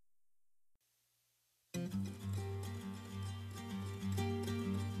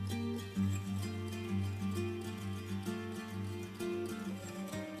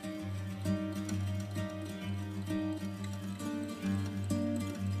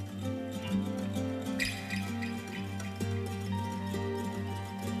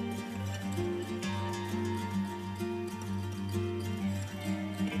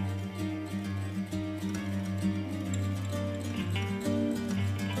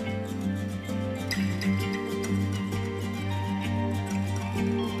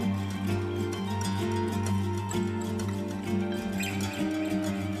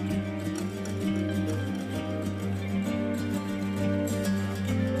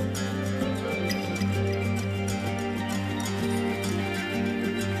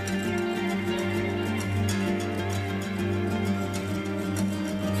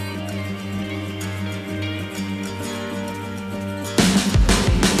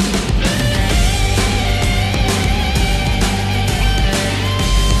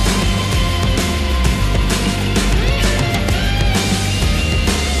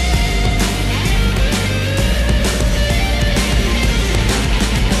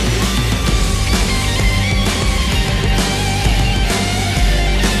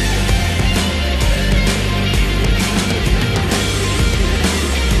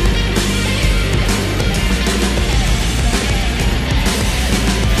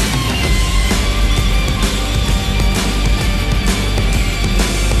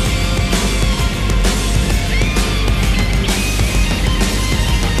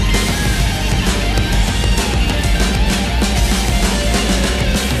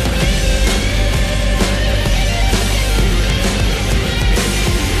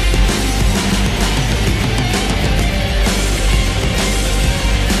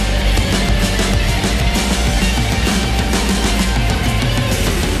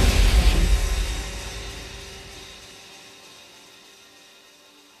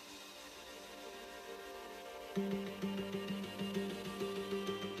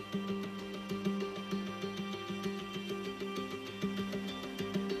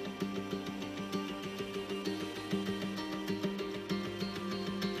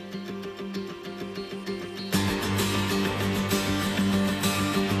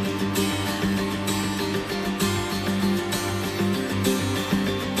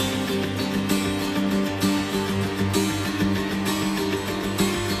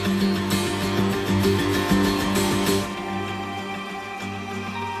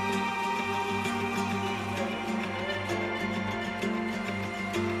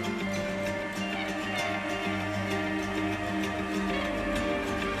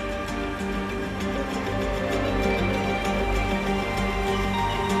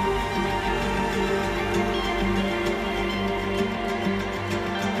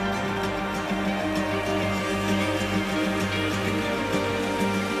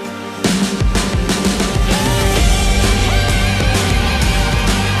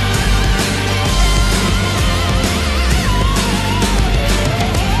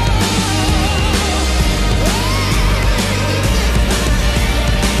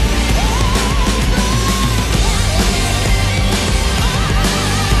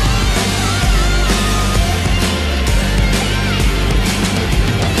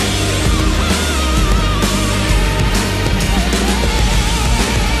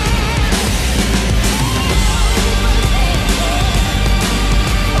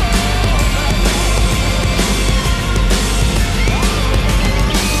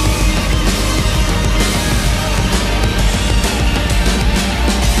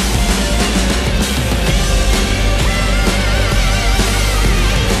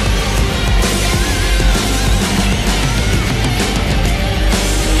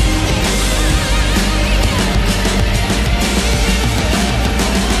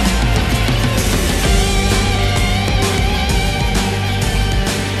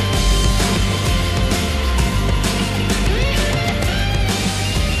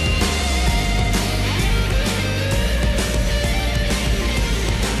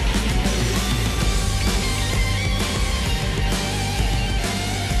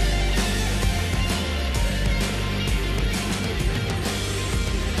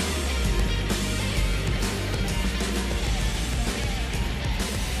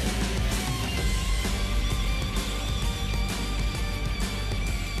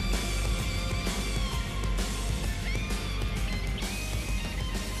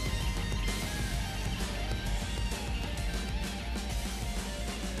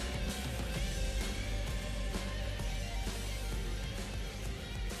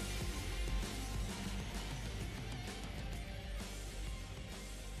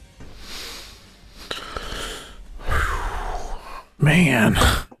 Man.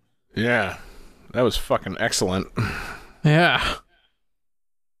 Yeah, that was fucking excellent. Yeah.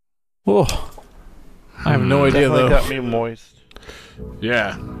 Oh, I have no idea Definitely though. got me moist.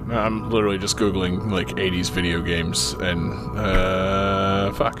 Yeah, I'm literally just Googling, like, 80s video games, and,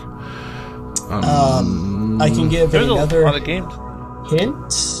 fuck. I can give There's a lot another of games.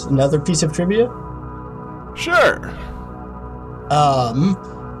 hint, another piece of trivia. Sure.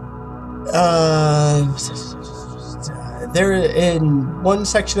 There, in one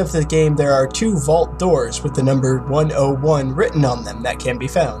section of the game, there are 2 vault doors with the number 101 written on them that can be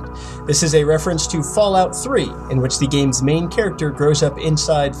found. This is a reference to Fallout 3, in which the game's main character grows up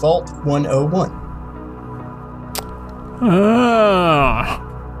inside Vault 101.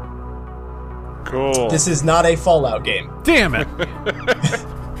 Cool. This is not a Fallout game. Damn it.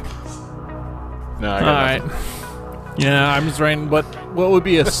 No, I got All right. Yeah, I'm just writing what would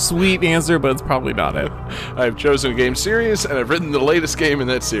be a sweet answer, but it's probably not it. I've chosen a game series, and I've written the latest game in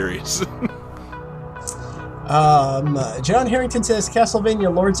that series. John Harrington says Castlevania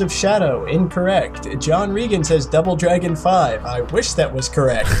Lords of Shadow. Incorrect. John Regan says Double Dragon 5. I wish that was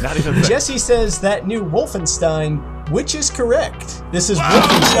correct. Not even Jesse says that new Wolfenstein, which is correct. This is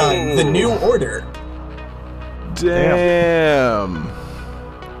Wolfenstein, the New Order. Damn.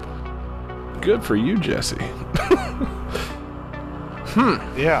 Good for you, Jesse.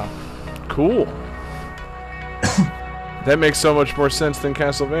 Yeah. Cool. That makes so much more sense than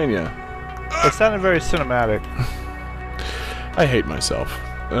Castlevania. It sounded very cinematic. I hate myself.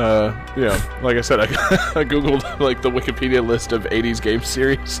 Like I said, I googled like the Wikipedia list of 80s game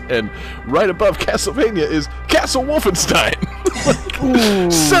series, and right above Castlevania is Castle Wolfenstein.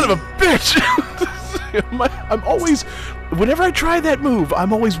 Son of a bitch! I'm always, whenever I try that move,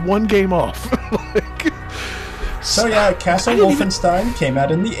 I'm always one game off. So yeah, Castle Wolfenstein came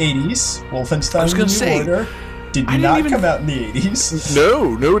out in the 80s. Wolfenstein the New Order did not come out in the 80s.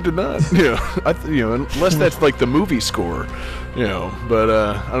 No, it did not. Unless that's like the movie score, But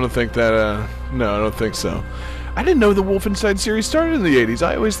I don't think that. No, I don't think so. I didn't know the Wolfenstein series started in the 80s.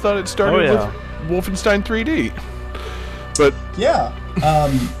 I always thought it started with Wolfenstein 3D. But yeah,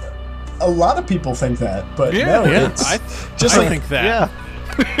 a lot people think that, but no, it's just I think that. Yeah.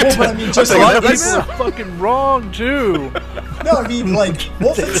 Well, but I mean, just A lot of like people are fucking wrong too. no, I mean, like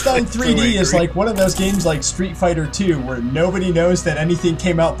Wolfenstein 3D is like one of those games like Street Fighter 2 where nobody knows that anything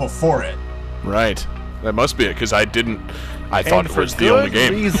came out before it. right, that must be it because I thought it was the only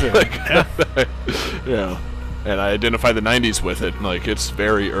game. Reason. Yeah, and I identify the 90s with it. Like it's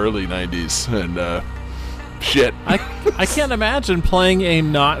very early 90s, and shit. I can't imagine playing a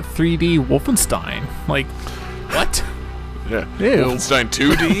not 3D Wolfenstein. Like, what? Yeah, Ew. Wolfenstein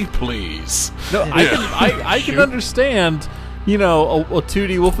 2D, please. No, I can understand, a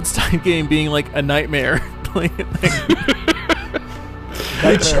 2D Wolfenstein game being like a nightmare.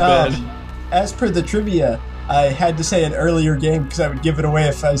 Which, as per the trivia, I had to say an earlier game because I would give it away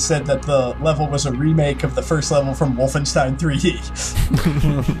if I said that the level was a remake of the first level from Wolfenstein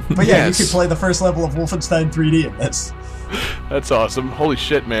 3D. But yeah, You could play the first level of Wolfenstein 3D in this. That's awesome. Holy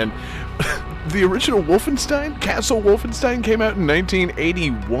shit, man. The original Wolfenstein, Castle Wolfenstein, came out in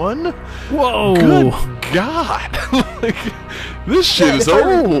 1981? Whoa. Good God. This shit is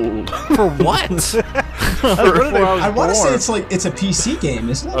old. For what? I want to say it's a PC game,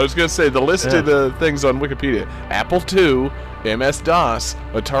 isn't it? I was going to say, the list of the things on Wikipedia. Apple II, MS-DOS,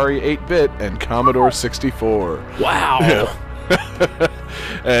 Atari 8-bit, and Commodore 64. Wow. Yeah.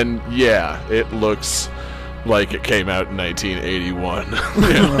 And yeah, it looks like it came out in 1981.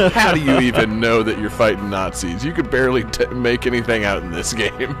 How do you even know that you're fighting Nazis? You could barely make anything out in this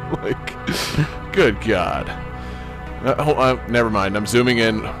game. Good God. Never mind. I'm zooming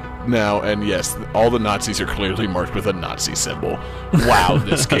in now, and yes, all the Nazis are clearly marked with a Nazi symbol. Wow,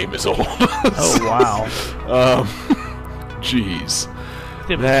 this game is old. Oh, wow. Jeez.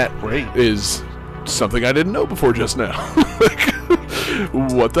 That is something I didn't know before just now.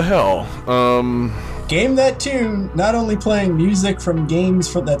 What the hell? Game that tune, not only playing music from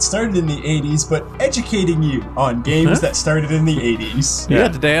games that started in the 80s, but educating you on games that started in the 80s. Yeah,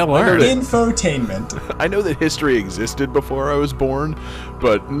 today I learned. Infotainment. I know that history existed before I was born,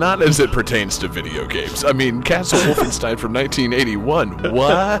 but not as it pertains to video games. I mean, Castle Wolfenstein from 1981.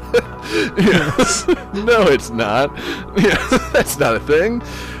 What? No, it's not. That's not a thing.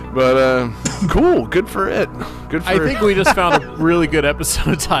 But, cool. Good for it. I think we just found a really good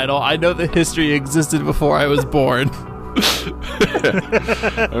episode title. I know that history existed before I was born.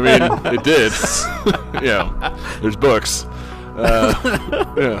 I mean, it did. There's books. Are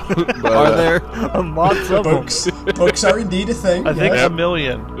there? Lots of books. Books are indeed a thing. I think a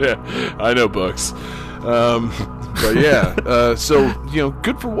million. Yeah, I know books. But yeah, so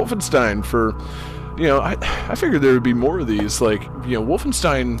good for Wolfenstein for. I figured there would be more of these. Like,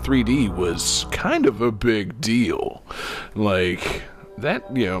 Wolfenstein 3D was kind of a big deal. Like,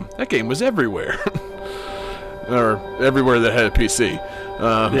 that game was everywhere. Or everywhere that had a PC.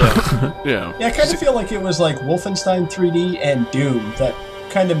 Yeah, I kind of feel like it was like Wolfenstein 3D and Doom that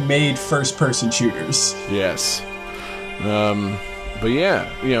kind of made first-person shooters. Yes. But yeah,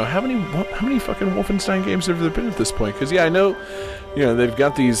 how many fucking Wolfenstein games have there been at this point? Because I know, they've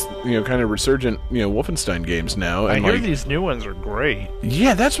got these, kind of resurgent, Wolfenstein games now. And I hear these new ones are great.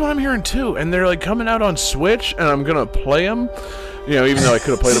 Yeah, that's what I'm hearing too. And they're like coming out on Switch, and I'm gonna play them. Even though I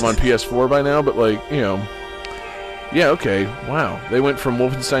could have played them on PS4 by now, but yeah, okay, wow. They went from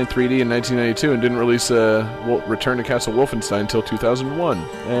Wolfenstein 3D in 1992 and didn't release Return to Castle Wolfenstein until 2001,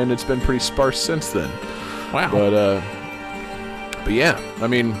 and it's been pretty sparse since then. Wow. But yeah, I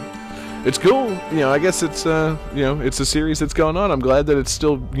mean, it's cool. I guess it's it's a series that's going on. I'm glad that it's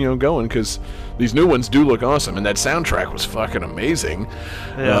still going, because these new ones do look awesome, and that soundtrack was fucking amazing.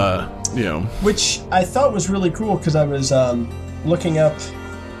 Yeah. Which I thought was really cool, because I was looking up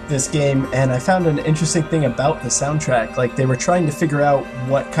this game, and I found an interesting thing about the soundtrack. Like, they were trying to figure out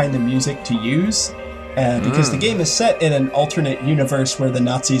what kind of music to use, because the game is set in an alternate universe where the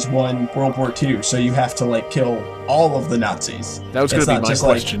Nazis won World War II, so you have to kill all of the Nazis. That was going to be my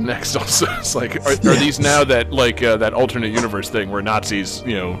question next. Also, it's like, are these now that that alternate universe thing where Nazis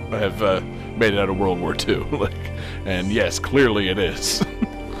have made it out of World War II? And yes, clearly it is.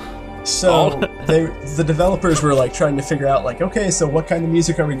 So the developers were trying to figure out okay, so what kind of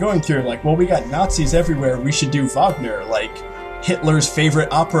music are we going through? Well, we got Nazis everywhere. We should do Wagner, Hitler's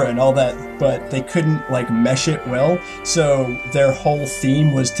favorite opera and all that, but they couldn't mesh it well. So their whole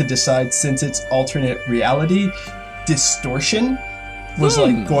theme was to decide, since it's alternate reality, distortion was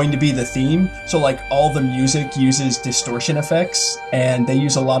going to be the theme. So all the music uses distortion effects, and they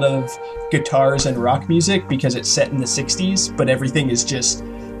use a lot of guitars and rock music because it's set in the 60s, but everything is just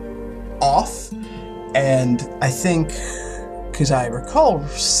off. And I think, because I recall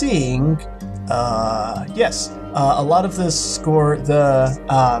seeing a lot of the score, the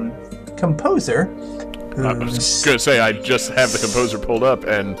composer, I was gonna say, I just have the composer pulled up,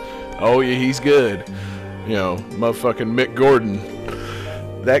 and oh yeah, he's good. Motherfucking Mick Gordon,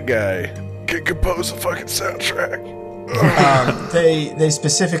 that guy can compose a fucking soundtrack. They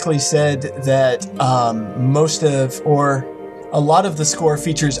specifically said that a lot of the score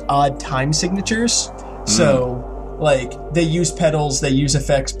features odd time signatures. So they use pedals, they use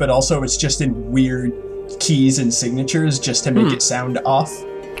effects, but also it's just in weird keys and signatures just to make it sound off.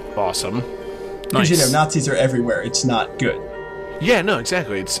 Awesome. Because Nazis are everywhere. It's not good. Yeah, no,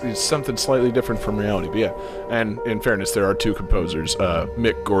 exactly. It's something slightly different from reality. But yeah, and in fairness, there are two composers,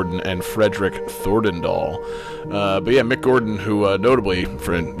 Mick Gordon and Frederick Thordendahl. But yeah, Mick Gordon, who notably,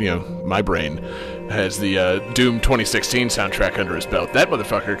 for my brain, has the Doom 2016 soundtrack under his belt. That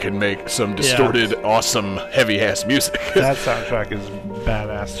motherfucker can make some distorted, awesome, heavy-ass music. That soundtrack is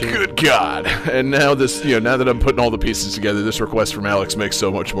badass too. Good God! And now this, now that I'm putting all the pieces together, this request from Alex makes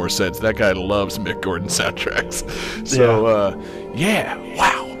so much more sense. That guy loves Mick Gordon soundtracks. So,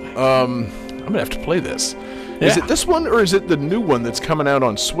 wow. I'm gonna have to play this. Yeah. Is it this one, or is it the new one that's coming out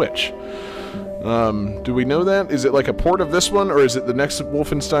on Switch? Do we know that? Is it a port of this one, or is it the next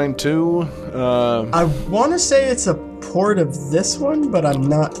Wolfenstein 2? I want to say it's a port of this one, but I'm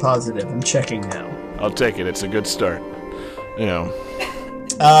not positive. I'm checking now. I'll take it. It's a good start.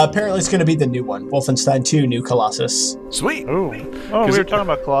 Apparently it's going to be the new one. Wolfenstein 2, New Colossus. Sweet. Oh, we were talking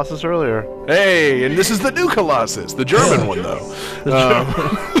about Colossus earlier. Hey, and this is the new Colossus, the German one, though.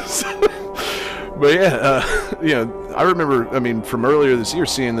 But yeah, I remember, from earlier this year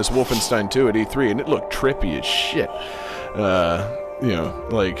seeing this Wolfenstein 2 at E3, and it looked trippy as shit.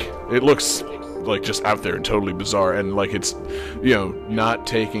 It looks just out there and totally bizarre, and it's, not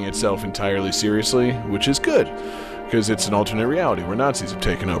taking itself entirely seriously, which is good, because it's an alternate reality where Nazis have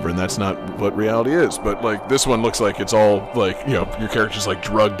taken over, and that's not what reality is. But this one looks like it's all your character's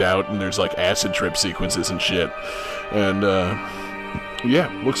drugged out, and there's acid trip sequences and shit, and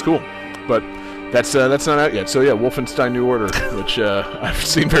looks cool, but. That's not out yet. So yeah, Wolfenstein New Order, which I've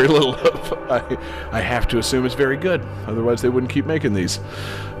seen very little of. I have to assume it's very good. Otherwise, they wouldn't keep making these.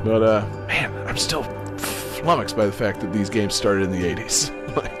 But man, I'm still flummoxed by the fact that these games started in the 80s.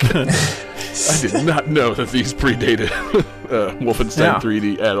 I did not know that these predated Wolfenstein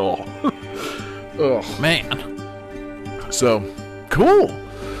 3D at all. Oh man. So cool.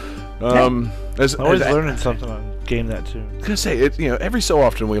 Always learning something on game that tune. I was gonna say it. Every so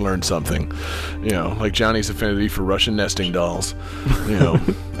often we learn something. Like Johnny's affinity for Russian nesting dolls.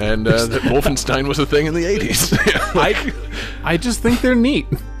 And that Wolfenstein was a thing in the 80s. I just think they're neat.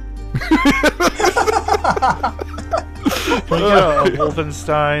 A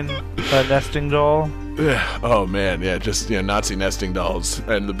Wolfenstein nesting doll. Oh man, yeah, just Nazi nesting dolls,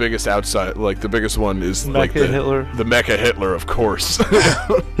 and the biggest the biggest one is Mecha Hitler. The Mecha Hitler, of course.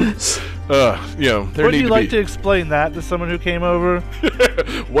 Would you like to explain that to someone who came over?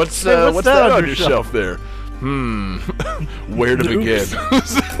 What's that on your shelf there? Where to begin?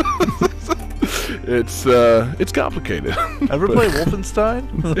 It's complicated. Ever play Wolfenstein?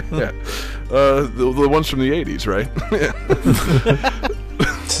 Yeah, the ones from the 80s, right?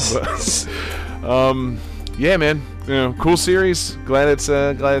 Yeah, man. Cool series. Glad it's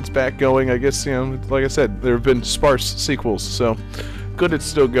back going. I guess like I said, there have been sparse sequels, so good it's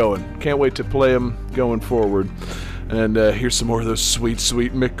still going. Can't wait to play them going forward, and hear some more of those sweet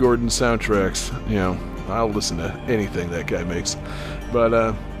Mick Gordon soundtracks. I'll listen to anything that guy makes.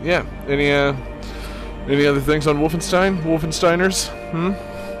 But yeah, any other things on Wolfensteiners?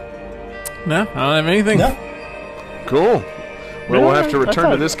 No, I don't have anything. No. Cool. Well, we'll have to return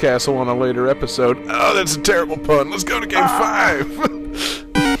to this castle on a later episode. Oh, that's a terrible pun. Let's go to Game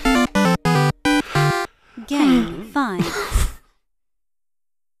 5. Game 5.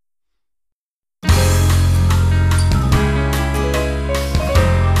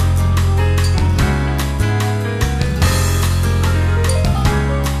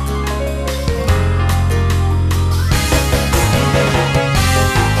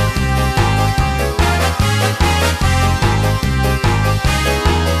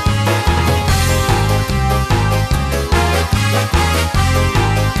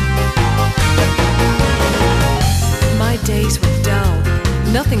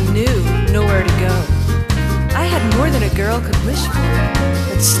 Nothing new, nowhere to go. I had more than a girl could wish for,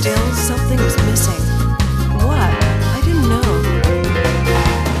 but still something was missing. What? I didn't know.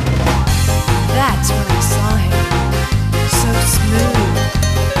 That's when I saw him. So smooth,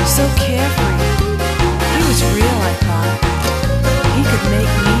 so carefree. He was real, I thought. He could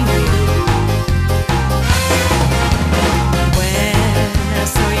make me real. When I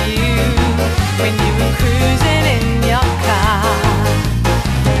saw you, when you were cruising in your car,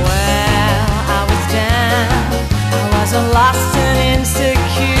 lost and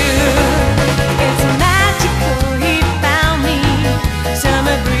insecure. It's magical, he found me.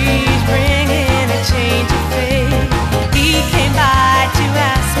 Summer breeze bringing a change of fate. He came by to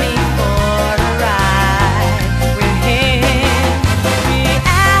ask me for a ride with him.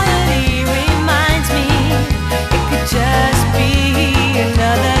 Reality reminds me it could just be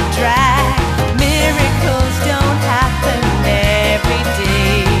another drag. Miracles don't happen every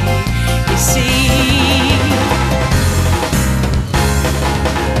day, you see.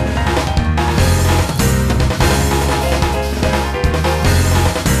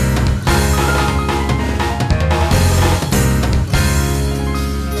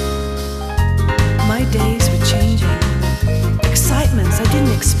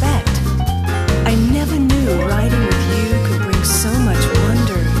 Expect. I never knew riding with you could bring so much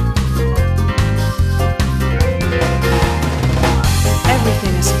wonder.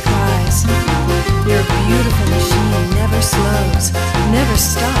 Everything a surprise. Your beautiful machine never slows, never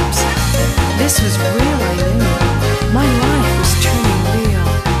stops. This was real, I knew. My life was turning real.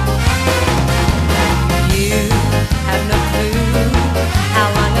 You have no clue how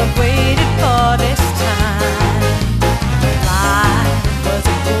long I've waited for this time.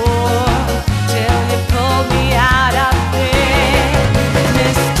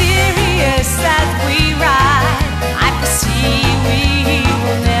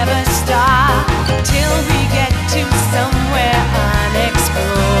 Somewhere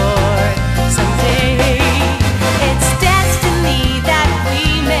unexplored. Someday it's destined.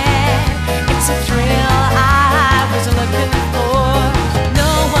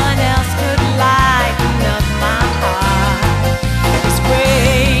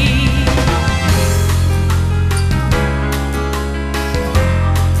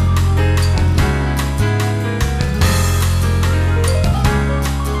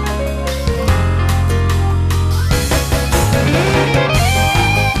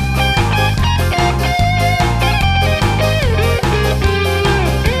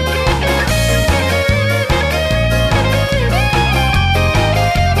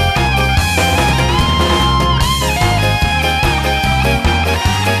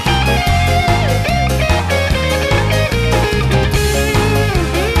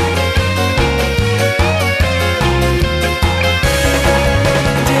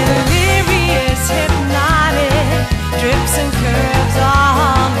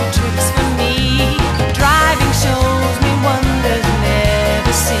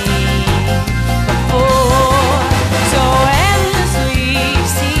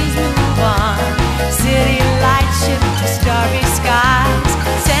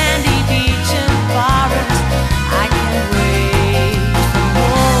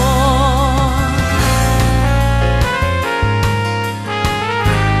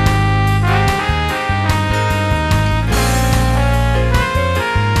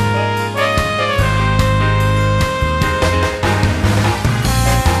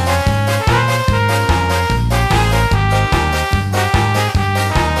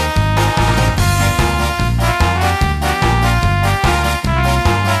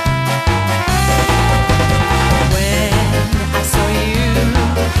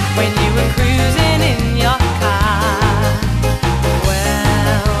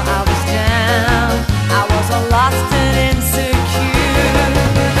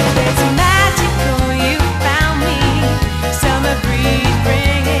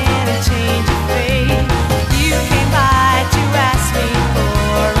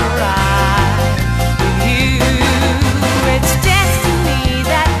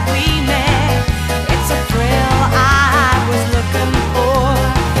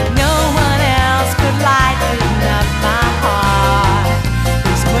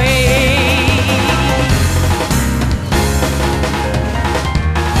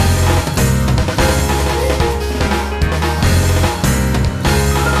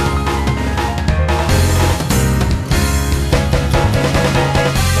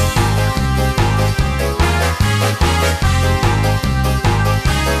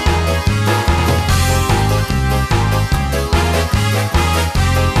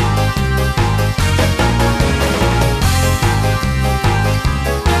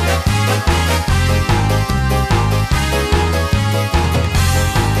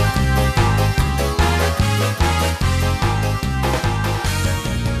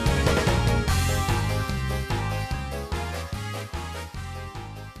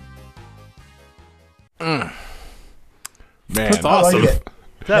 That's awesome. I like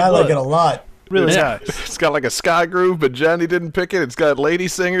it. I like it a lot. Really Yeah. nice. It's got like a sky groove, but Johnny didn't pick it. It's got lady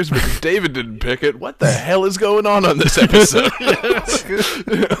singers, but David didn't pick it. What the hell is going on this episode?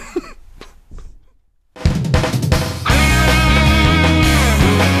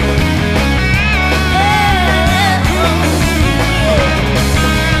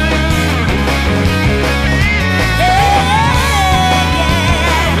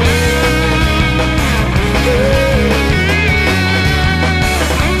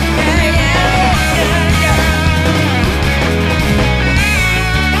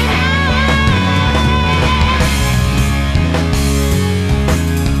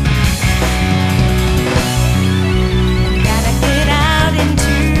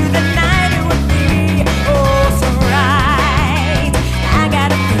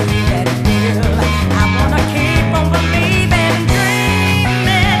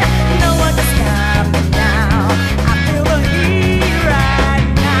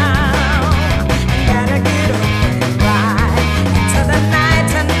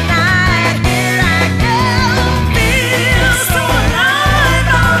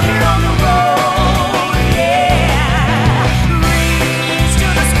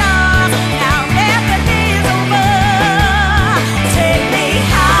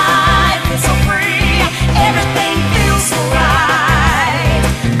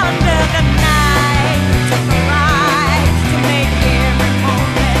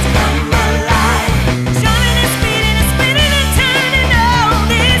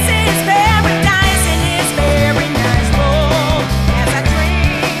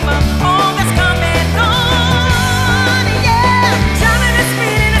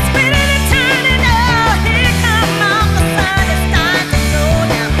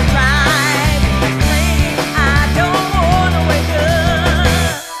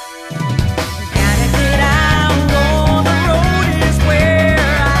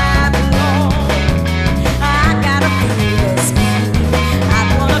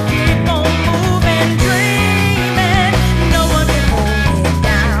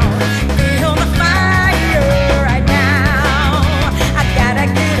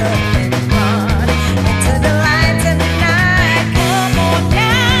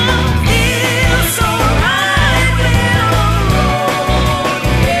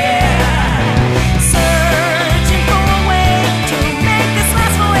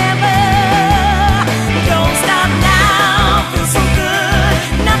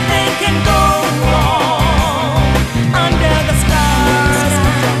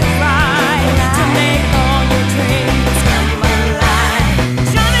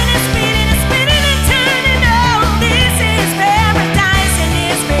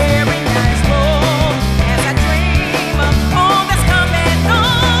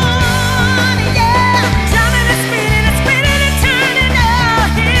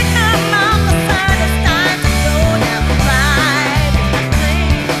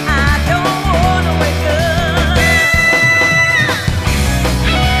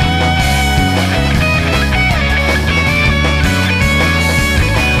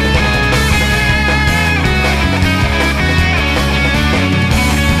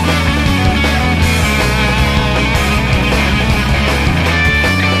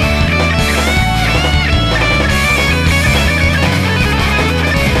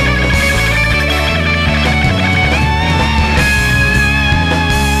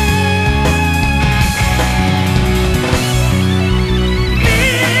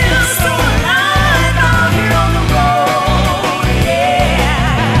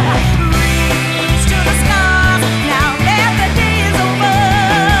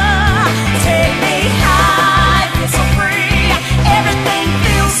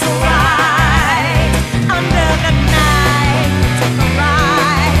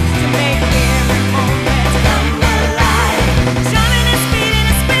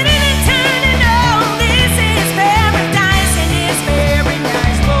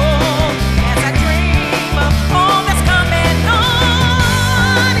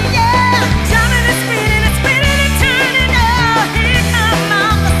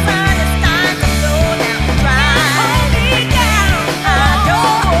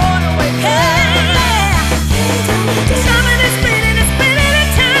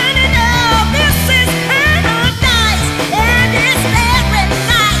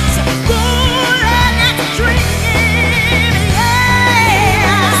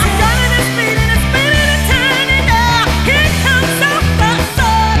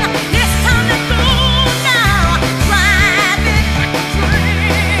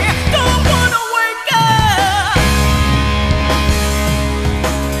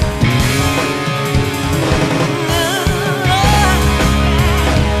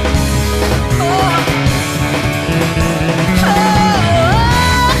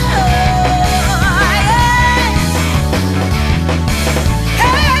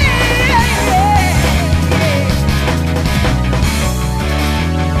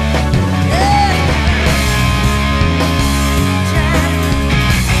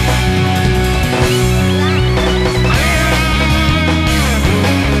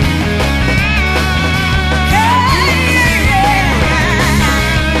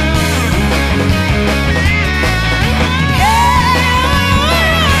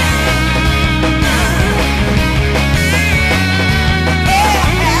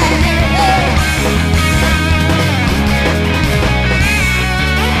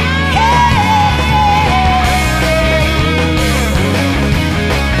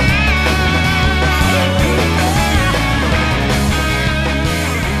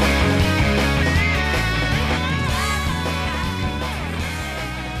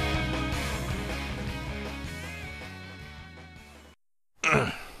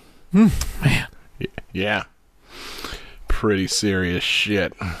 Man. Yeah. Pretty serious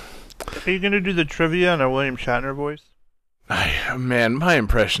shit. Are you going to do the trivia in a William Shatner voice? Man, my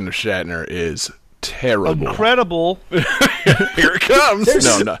impression of Shatner is terrible. Incredible. Here it comes.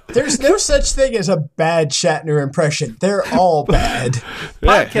 There's no such thing as a bad Shatner impression. They're all bad.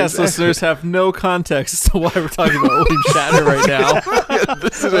 Podcast listeners have no context as to why we're talking about William Shatner right now.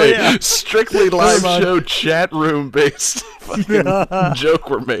 This is a strictly live show chat room based fucking joke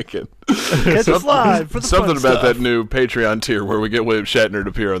we're making. It's live for the something fun about stuff. that new Patreon tier where we get William Shatner to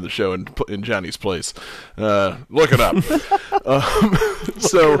appear on the show in Johnny's place. Look it up.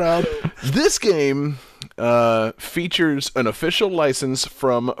 This game features an official license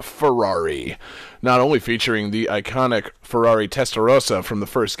from Ferrari, not only featuring the iconic Ferrari Testarossa from the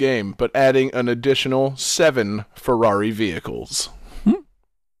first game, but adding an additional 7 Ferrari vehicles.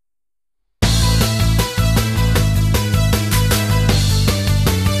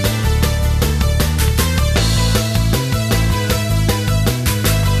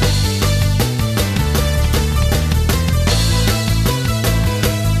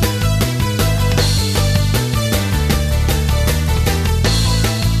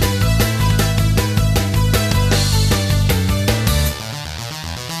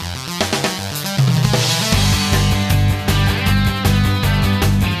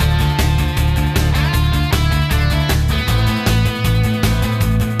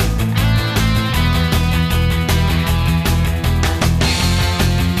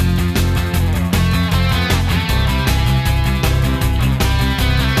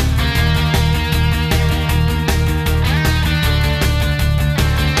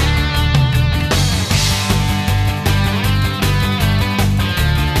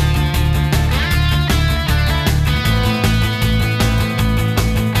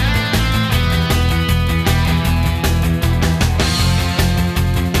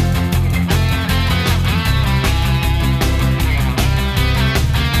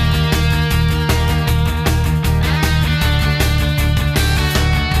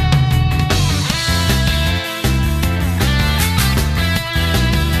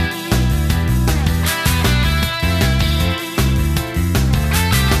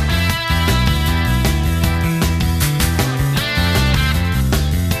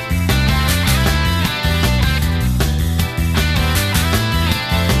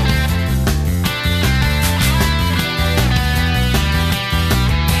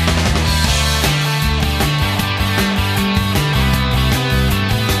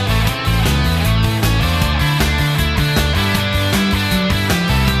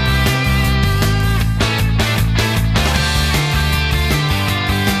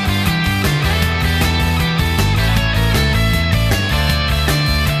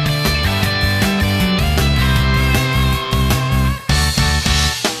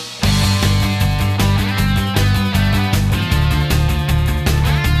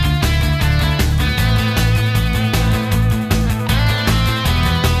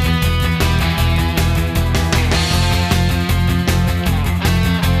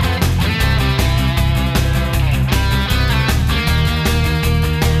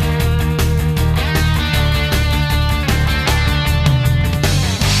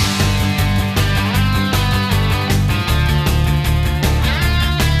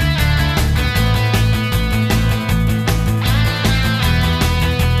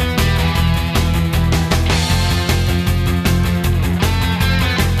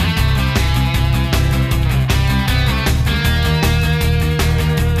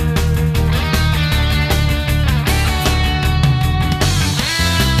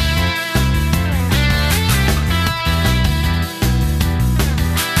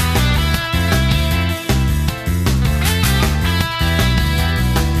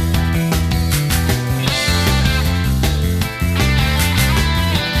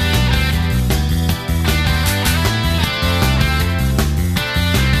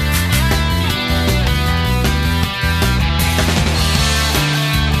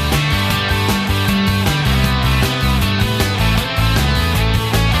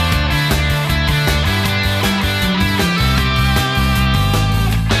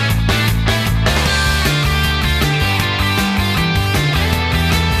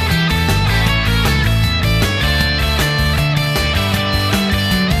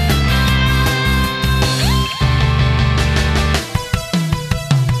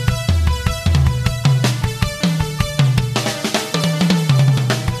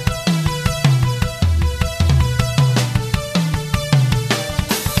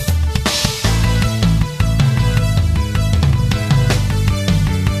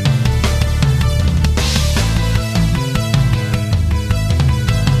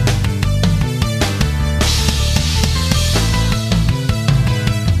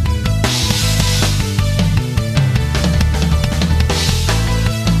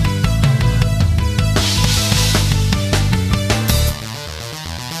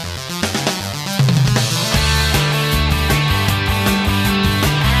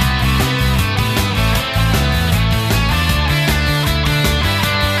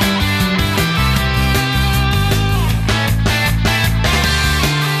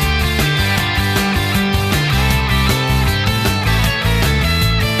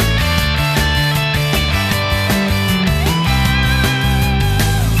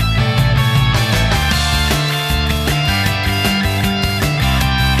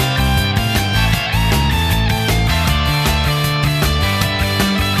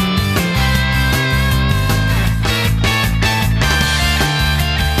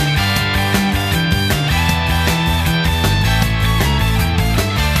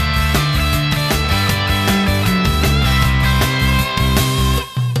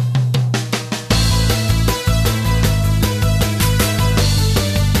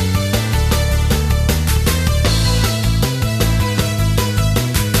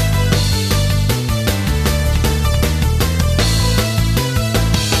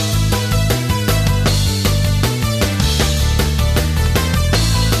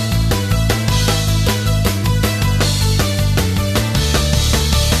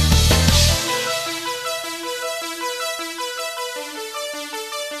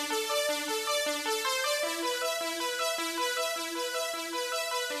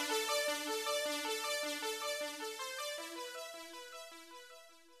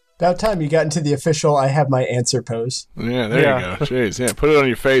 About time you got into the official I have my answer pose. Yeah, there you go. Jeez, yeah, put it on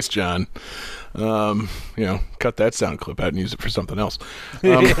your face, John. Cut that sound clip out and use it for something else.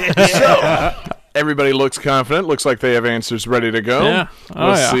 So, everybody looks confident. Looks like they have answers ready to go. Yeah.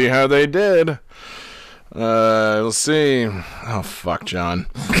 Let's see how they did. Let's see. Oh, fuck, John.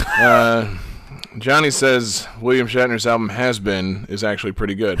 Johnny says William Shatner's album Has Been is actually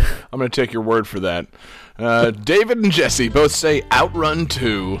pretty good. I'm going to take your word for that. David and Jesse both say Outrun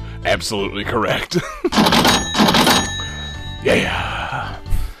 2. Absolutely correct. Yeah.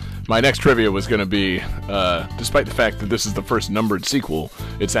 My next trivia was going to be, despite the fact that this is the first numbered sequel,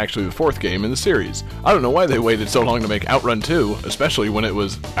 it's actually the fourth game in the series. I don't know why they waited so long to make Outrun 2, especially when it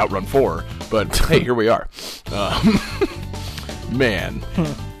was Outrun 4, but hey, here we are. Man,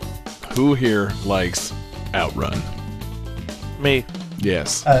 who here likes Outrun? Me.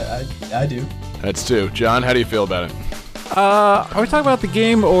 Yes. I do. That's two. John, how do you feel about it? Are we talking about the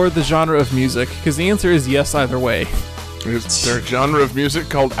game or the genre of music? Because the answer is yes either way. Is there a genre of music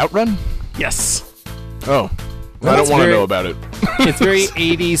called Outrun? Yes. Oh. I don't want to know about it. It's very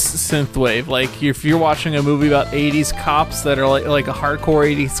 80s synthwave. Like, if you're watching a movie about 80s cops that are like a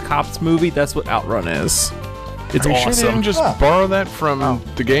hardcore 80s cops movie, that's what Outrun is. It's Are you awesome. sure they didn't just borrow that from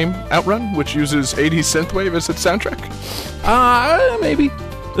the game Outrun, which uses 80s synthwave as its soundtrack? Maybe.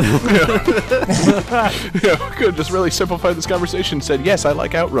 Yeah, we could just really simplify this conversation and said, yes, I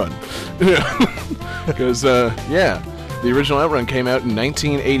like Outrun. Because, the original Outrun came out in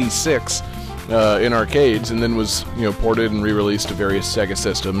 1986 in arcades and then was, ported and re-released to various Sega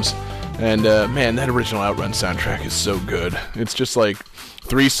systems. And, man, that original Outrun soundtrack is so good. It's just like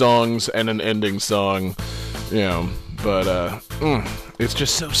 3 songs and an ending song, but it's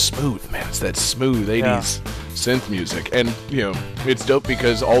just so smooth, man. It's that smooth 80s synth music. And, it's dope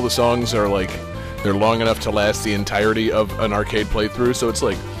because all the songs are like, they're long enough to last the entirety of an arcade playthrough, so it's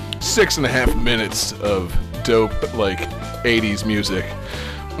like 6.5 minutes of dope, like, 80s music.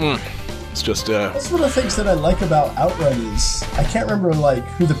 It's just, That's one of the things that I like about Outrun is, I can't remember,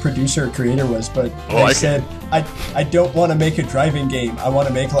 who the producer or creator was, but they said, I don't want to make a driving game, I want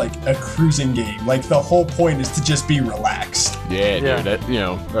to make, a cruising game. The whole point is to just be relaxed. Yeah, dude,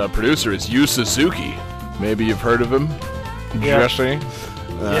 that, producer is Yu Suzuki. Maybe you've heard of him, Jesse?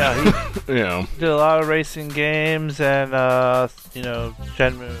 He did a lot of racing games and,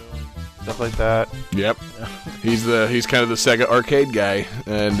 Shenmue, stuff like that. Yep. He's kind of the Sega arcade guy,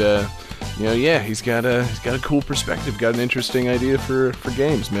 and he's got a cool perspective, got an interesting idea for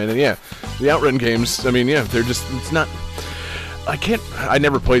games, man. And the Outrun games, I mean, they're just, it's not, I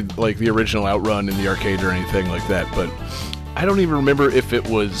never played the original Outrun in the arcade or anything like that, but I don't even remember if it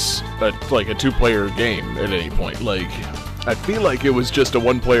was a 2-player game at any point. I feel like it was just a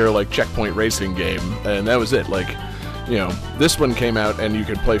 1-player checkpoint racing game, and that was it. This one came out and you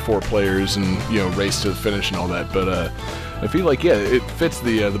could play 4 players and race to the finish and all that, but I feel like it fits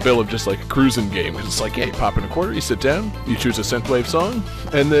the bill of just a cruising game, because it's you pop in a quarter, you sit down, you choose a synthwave song,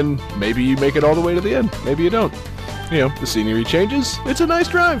 and then maybe you make it all the way to the end, maybe you don't. The scenery changes, it's a nice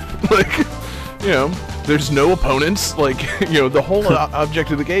drive. There's no opponents, the whole object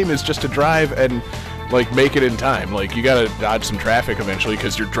of the game is just to drive and make it in time. You gotta dodge some traffic eventually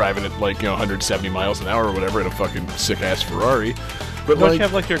because you're driving at 170 miles an hour or whatever in a fucking sick-ass Ferrari. But don't you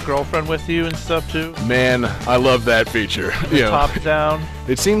have your girlfriend with you and stuff too? Man, I love that feature. Top down.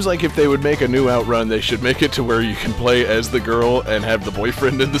 It seems like if they would make a new Outrun, they should make it to where you can play as the girl and have the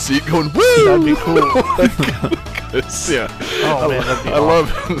boyfriend in the seat going, woo! That'd be cool. Oh man, that'd be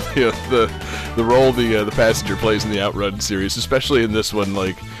awesome. Love the role the passenger plays in the Outrun series, especially in this one.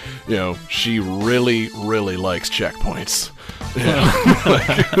 She really, really likes checkpoints.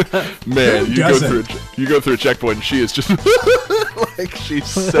 Man, you go through a checkpoint and she is just she's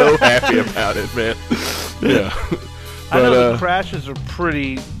so happy about it, man. Yeah. I know the crashes are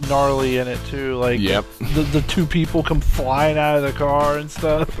pretty gnarly in it too. Yep. The 2 people come flying out of the car and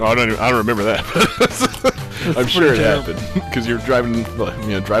stuff. Oh, I don't remember that. I'm sure it happened because you're driving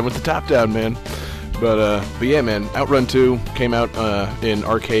with the top down, man. But yeah, man, Outrun 2 came out in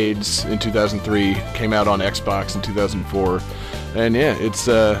arcades in 2003, came out on Xbox in 2004, and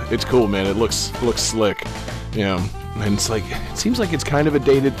it's cool, man. It looks slick, and it's it seems like it's kind of a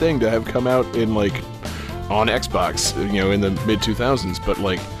dated thing to have come out in on Xbox, in the mid 2000s, but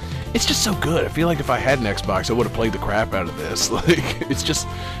it's just so good. I feel like if I had an Xbox, I would have played the crap out of this. It's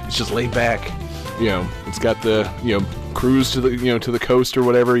just laid back. It's got the cruise to the to the coast or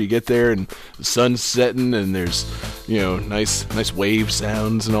whatever. You get there and the sun's setting and there's nice wave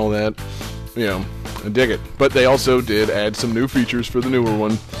sounds and all that. I dig it. But they also did add some new features for the newer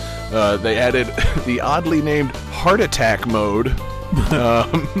one. They added the oddly named Heart Attack mode,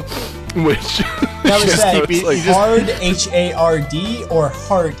 Which Now is that like, hard H-A-R-D or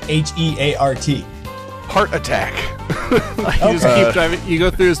heart H-E-A-R-T? Heart attack. You just keep driving. You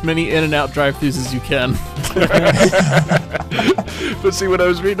go through as many in and out drive-thrus as you can. But see, when I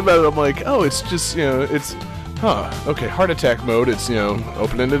was reading about it, I'm like, oh, it's just, it's, okay, heart attack mode. It's,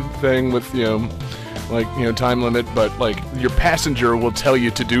 open-ended thing with, time limit, but, like, your passenger will tell you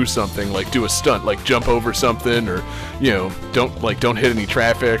to do something, like, do a stunt, like, jump over something, or, don't hit any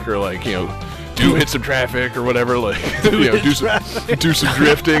traffic, or, like, do hit some traffic, or whatever, like, do some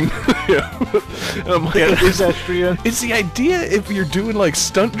drifting. I'm like, is the idea, if you're doing, like,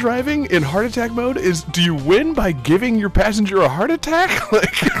 stunt driving in heart attack mode, do you win by giving your passenger a heart attack?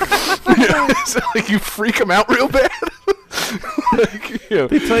 Like, is it like you freak them out real bad? Like,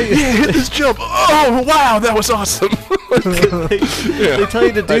 They tell you, hit this jump. Oh, wow, that was awesome. they tell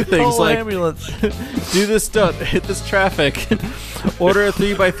you to do things like ambulance. do this stunt, hit this traffic, order a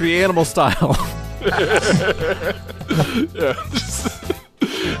 3x3 animal style.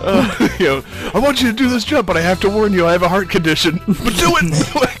 I want you to do this jump, but I have to warn you, I have a heart condition. But do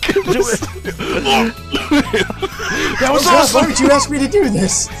it! Like, do it! That was awesome! Why did you ask me to do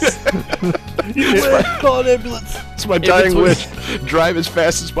this? Call an ambulance. It's my dying wish. Drive as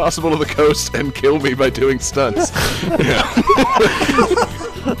fast as possible to the coast and kill me by doing stunts.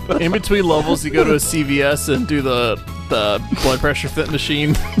 In between levels, you go to a CVS and do the blood pressure fit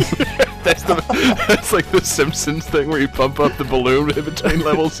machine. That's like the Simpsons thing where you pump up the balloon in between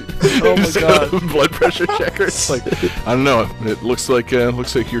levels. Oh my god! Blood pressure checker. It's like, I don't know. It looks like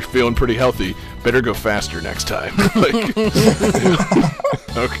you're feeling pretty healthy. Better go faster next time. Like,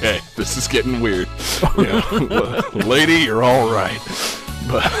 okay, this is getting weird. Lady, you're all right.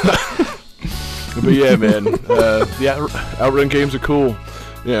 But yeah, man, the Outrun games are cool.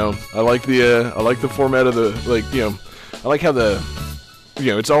 I like the format of the I like how the.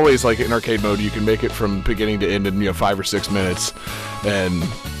 It's always like in arcade mode, you can make it from beginning to end in 5 or 6 minutes, and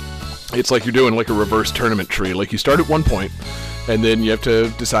it's like you're doing like a reverse tournament tree. Like you start at one point, and then you have to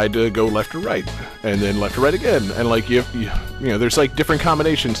decide to go left or right, and then left or right again, and like there's like different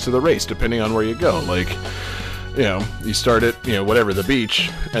combinations to the race depending on where you go. Like you start at whatever, the beach,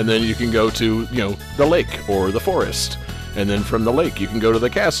 and then you can go to the lake or the forest, and then from the lake you can go to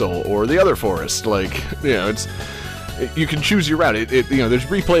the castle or the other forest. Like you can choose your route. There's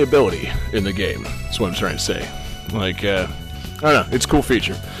replayability in the game. That's what I'm trying to say. Like, I don't know. It's a cool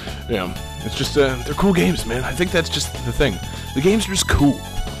feature. It's just they're cool games, man. I think that's just the thing. The games are just cool.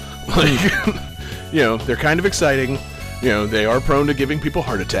 Like, they're kind of exciting. They are prone to giving people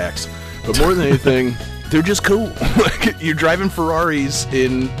heart attacks, but more than anything, they're just cool. Like, you're driving Ferraris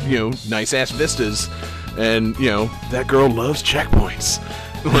in nice ass vistas, and that girl loves checkpoints.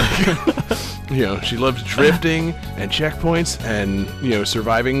 Like, she loves drifting and checkpoints and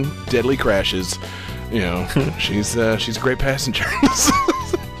surviving deadly crashes. She's a great passenger.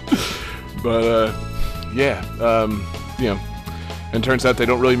 But and turns out they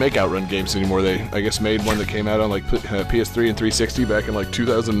don't really make Outrun games anymore. They, I guess, made one that came out on like PS3 and 360 back in like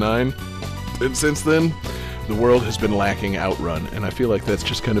 2009, and since then the world has been lacking Outrun, and I feel like that's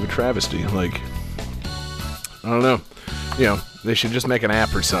just kind of a travesty. Like, I don't know. They should just make an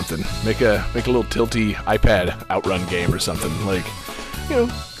app or something. Make a little tilty iPad Outrun game or something. Like,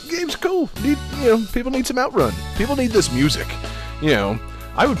 the game's cool. People need some Outrun. People need this music.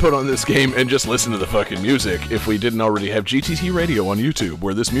 I would put on this game and just listen to the fucking music if we didn't already have GTT Radio on YouTube,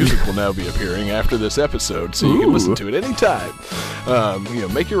 where this music will now be appearing after this episode, so you can listen to it anytime.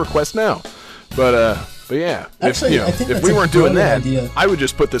 Make your request now. But yeah, actually, if we weren't doing that, I would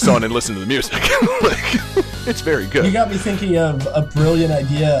just put this on and listen to the music. Like, it's very good. You got me thinking of a brilliant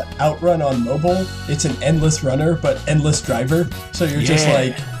idea, Outrun on mobile. It's an endless runner, but endless driver. So you're just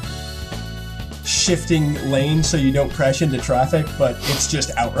like shifting lanes so you don't crash into traffic, but it's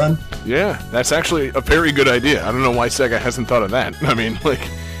just Outrun. Yeah, that's actually a very good idea. I don't know why Sega hasn't thought of that. I mean, like,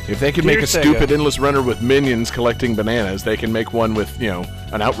 if they can make a stupid endless runner with minions collecting bananas, they can make one with,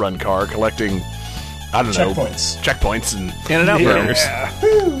 an Outrun car collecting, I don't know, checkpoints and In and Out burgers.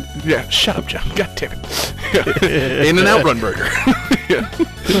 Yeah, shut up, John. God damn it. In and Outrun burger.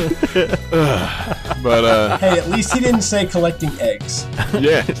 But hey, at least he didn't say collecting eggs.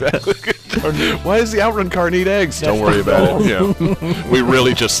 Yeah, exactly. Why does the Outrun car need eggs? Don't worry about it. We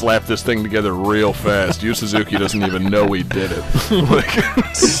really just slapped this thing together real fast. Yu Suzuki doesn't even know we did it. Like,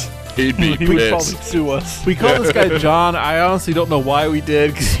 he'd be He would pissed. probably sue us. We call this guy John. I honestly don't know why we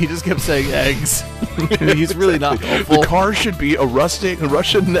did, because he just kept saying eggs. He's really not helpful. The car should be a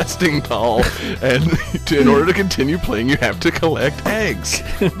Russian nesting doll, and in order to continue playing, you have to collect eggs.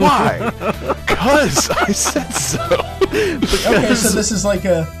 Why? 'Cause I said so. Okay, so this is like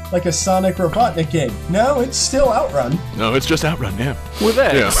a Sonic Robotnik game. No, it's still Outrun. No, it's just Outrun, yeah. With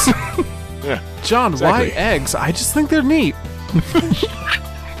eggs. Yeah. Yeah. John, Exactly. why eggs? I just think they're neat.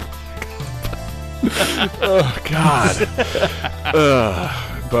 Oh, God.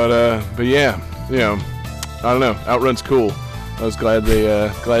 But yeah, you know, I don't know. Outrun's cool. I was glad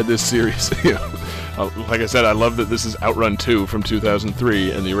glad this series, you know, like I said, I love that this is Outrun 2 from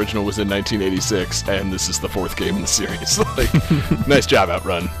 2003, and the original was in 1986, and this is the 4th game in the series. Like, nice job,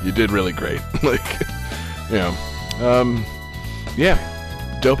 Outrun. You did really great. Like, you know,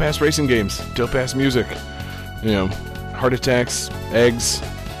 yeah, dope-ass racing games, dope-ass music, you know, heart attacks, eggs,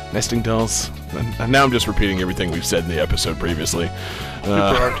 nesting dolls. And now I'm just repeating everything we've said in the episode previously. Super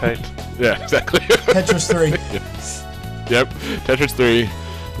archetype. Yeah, exactly. Tetris 3. Yep, Tetris 3,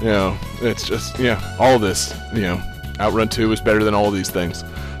 you know, it's just, yeah, all of this, you know, Outrun 2 is better than all of these things.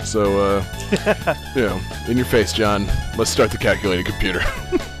 So, you know, in your face, John, let's start the calculating computer.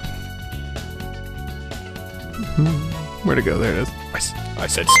 Where'd it go? There it is. I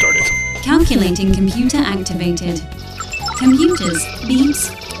said start it. Calculating computer activated. Computers,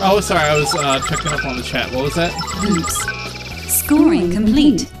 beeps, Oh, sorry, I was checking up on the chat. What was that? boops. Scoring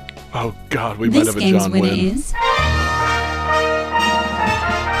complete. Oh, God, we might This have a game's John winner win. is...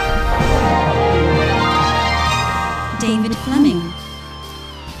 David Fleming.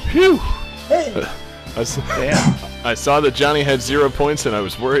 Phew! Hey, I saw that Johnny had 0 points, and I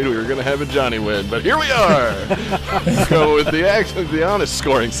was worried we were going to have a Johnny win, but here we are! Go with the honest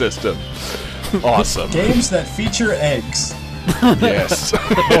scoring system. Awesome. games that feature eggs. Yes.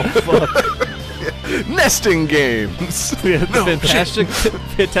 Nesting games. Fantastic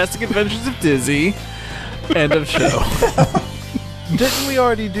Adventures of Dizzy. End of show. Didn't we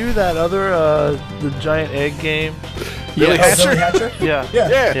already do that other, the giant egg game? Billy Yes. Billy Hatcher? Hatcher? Yeah.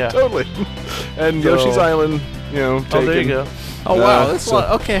 Yeah. Yeah, totally. And So- Yoshi's Island, you know, taken. Oh, there you go. Oh, wow. Uh, That's so-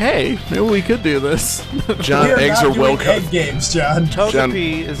 okay, hey, maybe we could do this. John, We are eggs not are doing welcome. egg games, John.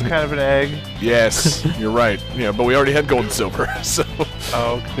 Togepi is kind of an egg. Yes, you're right. Yeah, but we already had gold and silver, so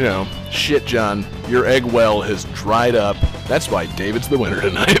Oh, you know, shit, John, your egg well has dried up. That's why David's the winner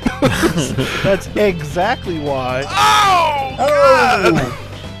tonight. that's exactly why. Oh!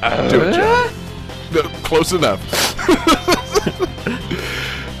 Oh! Do it, John. No, close enough.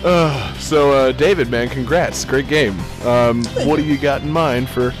 So, David, man, congrats. Great game. What do you got in mind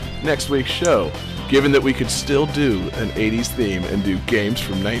for next week's show? Given that we could still do an 80s theme and do games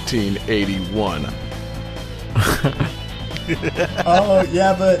from 1981. Oh,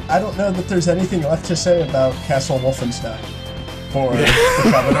 yeah, but I don't know that there's anything left to say about Castle Wolfenstein for the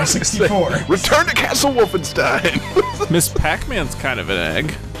Commodore 64. Return to Castle Wolfenstein! Miss Pac-Man's kind of an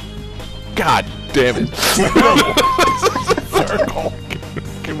egg. God damn it.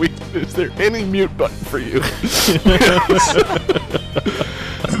 Can we, is there any mute button for you?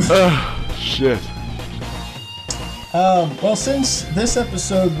 Oh, shit. Well, since this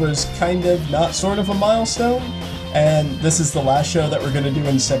episode was kind of not sort of a milestone, and this is the last show that we're going to do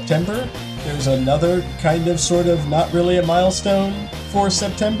in September, there's another kind of sort of not really a milestone for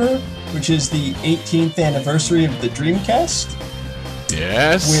September, which is the 18th anniversary of the Dreamcast,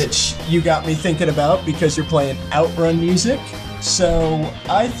 Yes. which you got me thinking about because you're playing Outrun music. So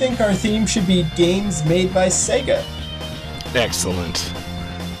I think our theme should be games made by Sega. Excellent.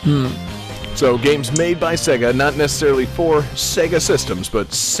 So, games made by Sega, not necessarily for Sega systems, but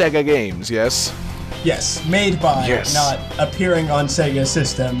Sega games, yes? Yes, made by, Yes. not appearing on Sega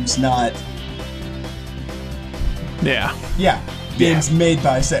systems, not... Yeah. Yeah, games made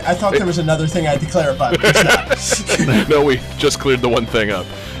by Sega. I thought there was another thing I had to clarify, but it's not. No, we just cleared the one thing up.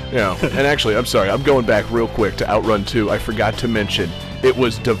 Yeah. And actually, I'm sorry, I'm going back real quick to Outrun 2. I forgot to mention, it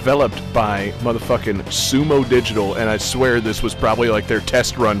was developed by motherfucking Sumo Digital, and I swear this was probably like their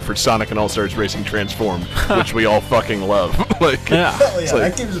test run for Sonic and All-Stars Racing Transformed, which we all fucking love. Like, Yeah. Hell yeah, it's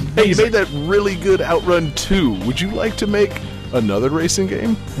like, that game is hey, you amazing. made that really good Outrun 2. Would you like to make another racing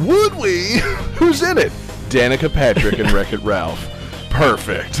game? Would we? Who's in it? Danica Patrick and Wreck-It Ralph.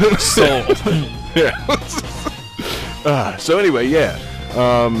 Perfect. Sold. Yeah. So anyway, yeah.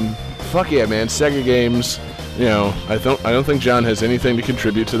 Fuck yeah, man. Sega games. You know, I don't think John has anything to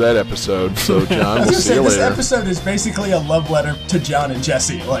contribute to that episode. So John, I we'll was see gonna you say, this later. episode is basically a love letter to John and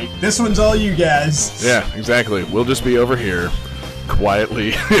Jesse. Like, this one's all you guys. Yeah, exactly. We'll just be over here,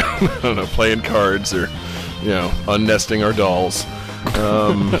 quietly, I don't know, playing cards or, you know, unnesting our dolls.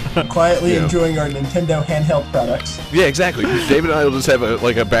 Quietly Yeah. enjoying our Nintendo handheld products. Yeah, exactly. David and I will just have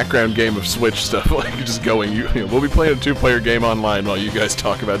a background game of Switch stuff, like just going. You know, we'll be playing a 2-player game online while you guys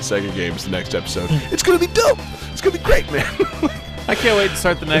talk about Sega games the next episode. It's gonna be dope. It's gonna be great, man. I can't wait to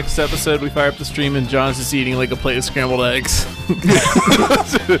start the next episode. We fire up the stream and John's just eating like a plate of scrambled eggs.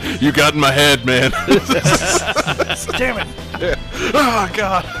 You got in my head, man. Damn it! Yeah. Oh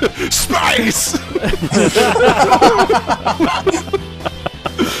God, spice!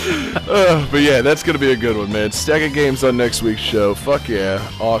 But yeah, that's gonna be a good one, man. Stack of games on next week's show. Fuck yeah,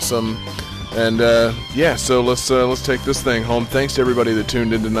 awesome. And yeah, so let's take this thing home. Thanks to everybody that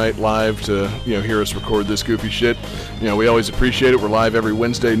tuned in tonight live to hear us record this goofy shit. We always appreciate it. We're live every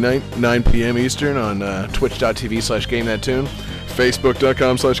Wednesday night, 9 p.m. Eastern on twitch.tv/GameThatTune,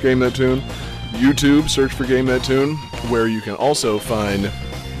 Facebook.com/GameThatTune, YouTube, search for Game That Tune, where you can also find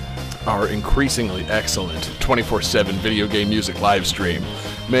our increasingly excellent 24/7 video game music live stream.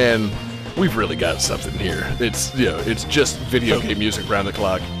 Man, we've really got something here. It's it's just video game music around the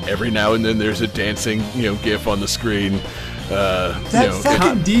clock. Every now and then there's a dancing GIF on the screen. That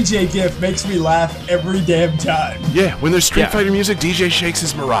fucking DJ GIF makes me laugh every damn time. Yeah, when there's Street Fighter music, DJ shakes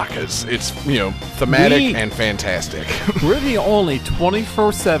his maracas. It's thematic and fantastic. We're the only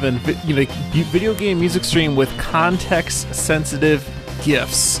 24/7 video game music stream with context-sensitive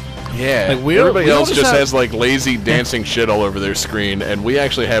GIFs. Yeah, everybody else just has like lazy dancing shit all over their screen, and we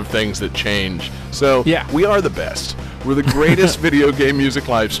actually have things that change. So we are the best. We're the greatest video game music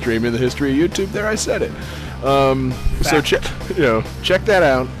live stream in the history of YouTube. There, I said it. So check that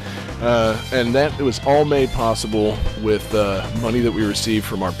out. And that was all made possible with money that we received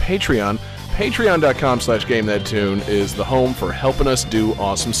from our Patreon. Patreon.com/GameThatTune is the home for helping us do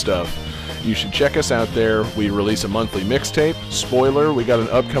awesome stuff. You should check us out there. We release a monthly mixtape. Spoiler, we got an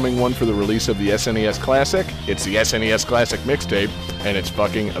upcoming one for the release of the SNES Classic. It's the SNES Classic mixtape, and it's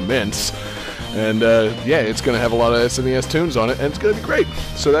fucking immense. And it's going to have a lot of SNES tunes on it, and it's going to be great.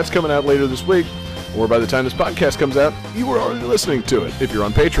 So that's coming out later this week, or by the time this podcast comes out, you were already listening to it if you're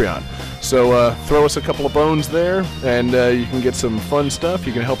on Patreon. So throw us a couple of bones there, and you can get some fun stuff.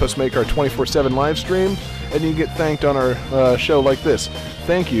 You can help us make our 24/7 live stream, and you can get thanked on our show like this.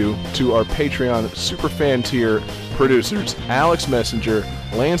 Thank you to our Patreon superfan tier producers, Alex Messenger,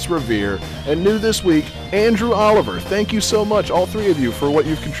 Lance Revere, and new this week, Andrew Oliver. Thank you so much, all three of you, for what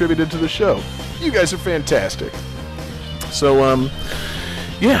you've contributed to the show. You guys are fantastic. So,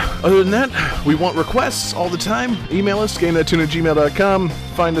 other than that, we want requests all the time. Email us, gamethattune@gmail.com.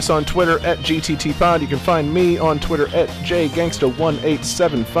 Find us on Twitter @GTTPod. You can find me on Twitter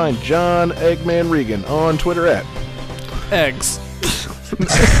 @JGangsta187. Find John Eggman Regan on Twitter Eggs.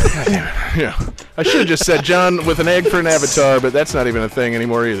 Yeah, I should have just said John with an egg for an avatar, but that's not even a thing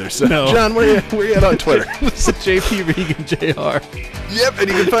anymore either. So, no. John, where you at on Twitter? It's JP Regan JR. Yep, and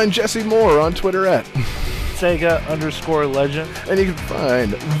you can find Jesse Moore on Twitter Sega_legend. And you can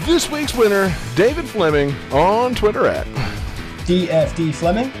find this week's winner, David Fleming, on Twitter DFD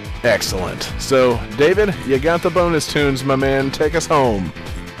Fleming. Excellent. So, David, you got the bonus tunes, my man. Take us home.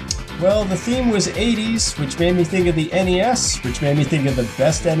 Well, the theme was 80s, which made me think of the NES, which made me think of the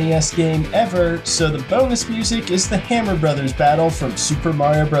best NES game ever, so the bonus music is the Hammer Brothers battle from Super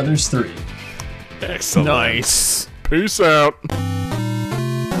Mario Bros. 3. Excellent. Nice. Peace out.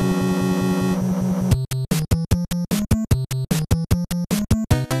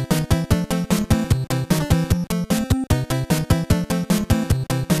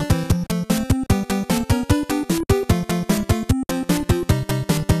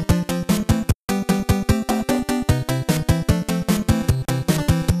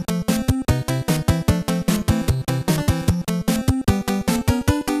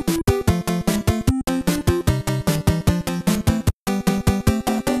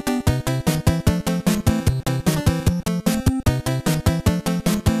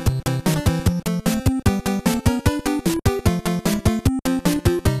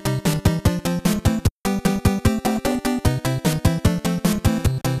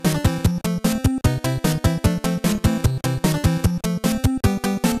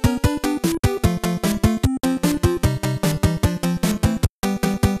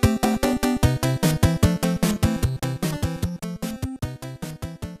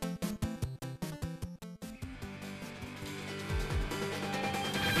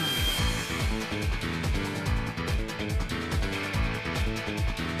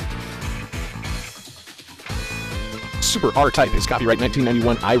 Super R-Type is copyright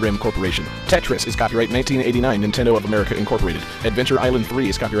 1991 IRIM Corporation. Tetris is copyright 1989 Nintendo of America Incorporated. Adventure Island 3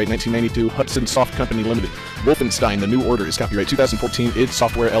 is copyright 1992 Hudson Soft Company Limited. Wolfenstein: The New Order is copyright 2014 id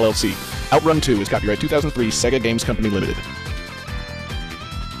Software LLC. Outrun 2 is copyright 2003 Sega Games Company Limited.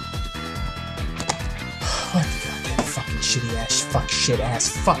 What the goddamn fucking shitty ass, fuck shit ass,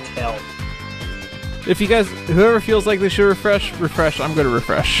 fuck hell. If you guys, whoever feels like they should refresh, I'm going to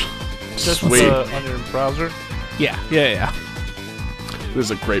refresh. Just Sweet. on your browser? Yeah. This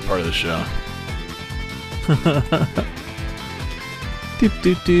is a great part of the show.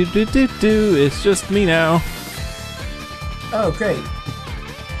 Do. It's just me now. Oh, great.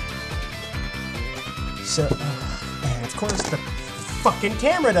 So, and of course the fucking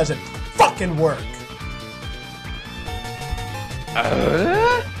camera doesn't fucking work.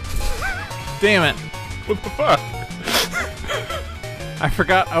 Damn it. What the fuck? I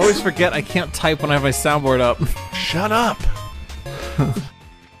forgot. I always forget I can't type when I have my soundboard up. Shut up.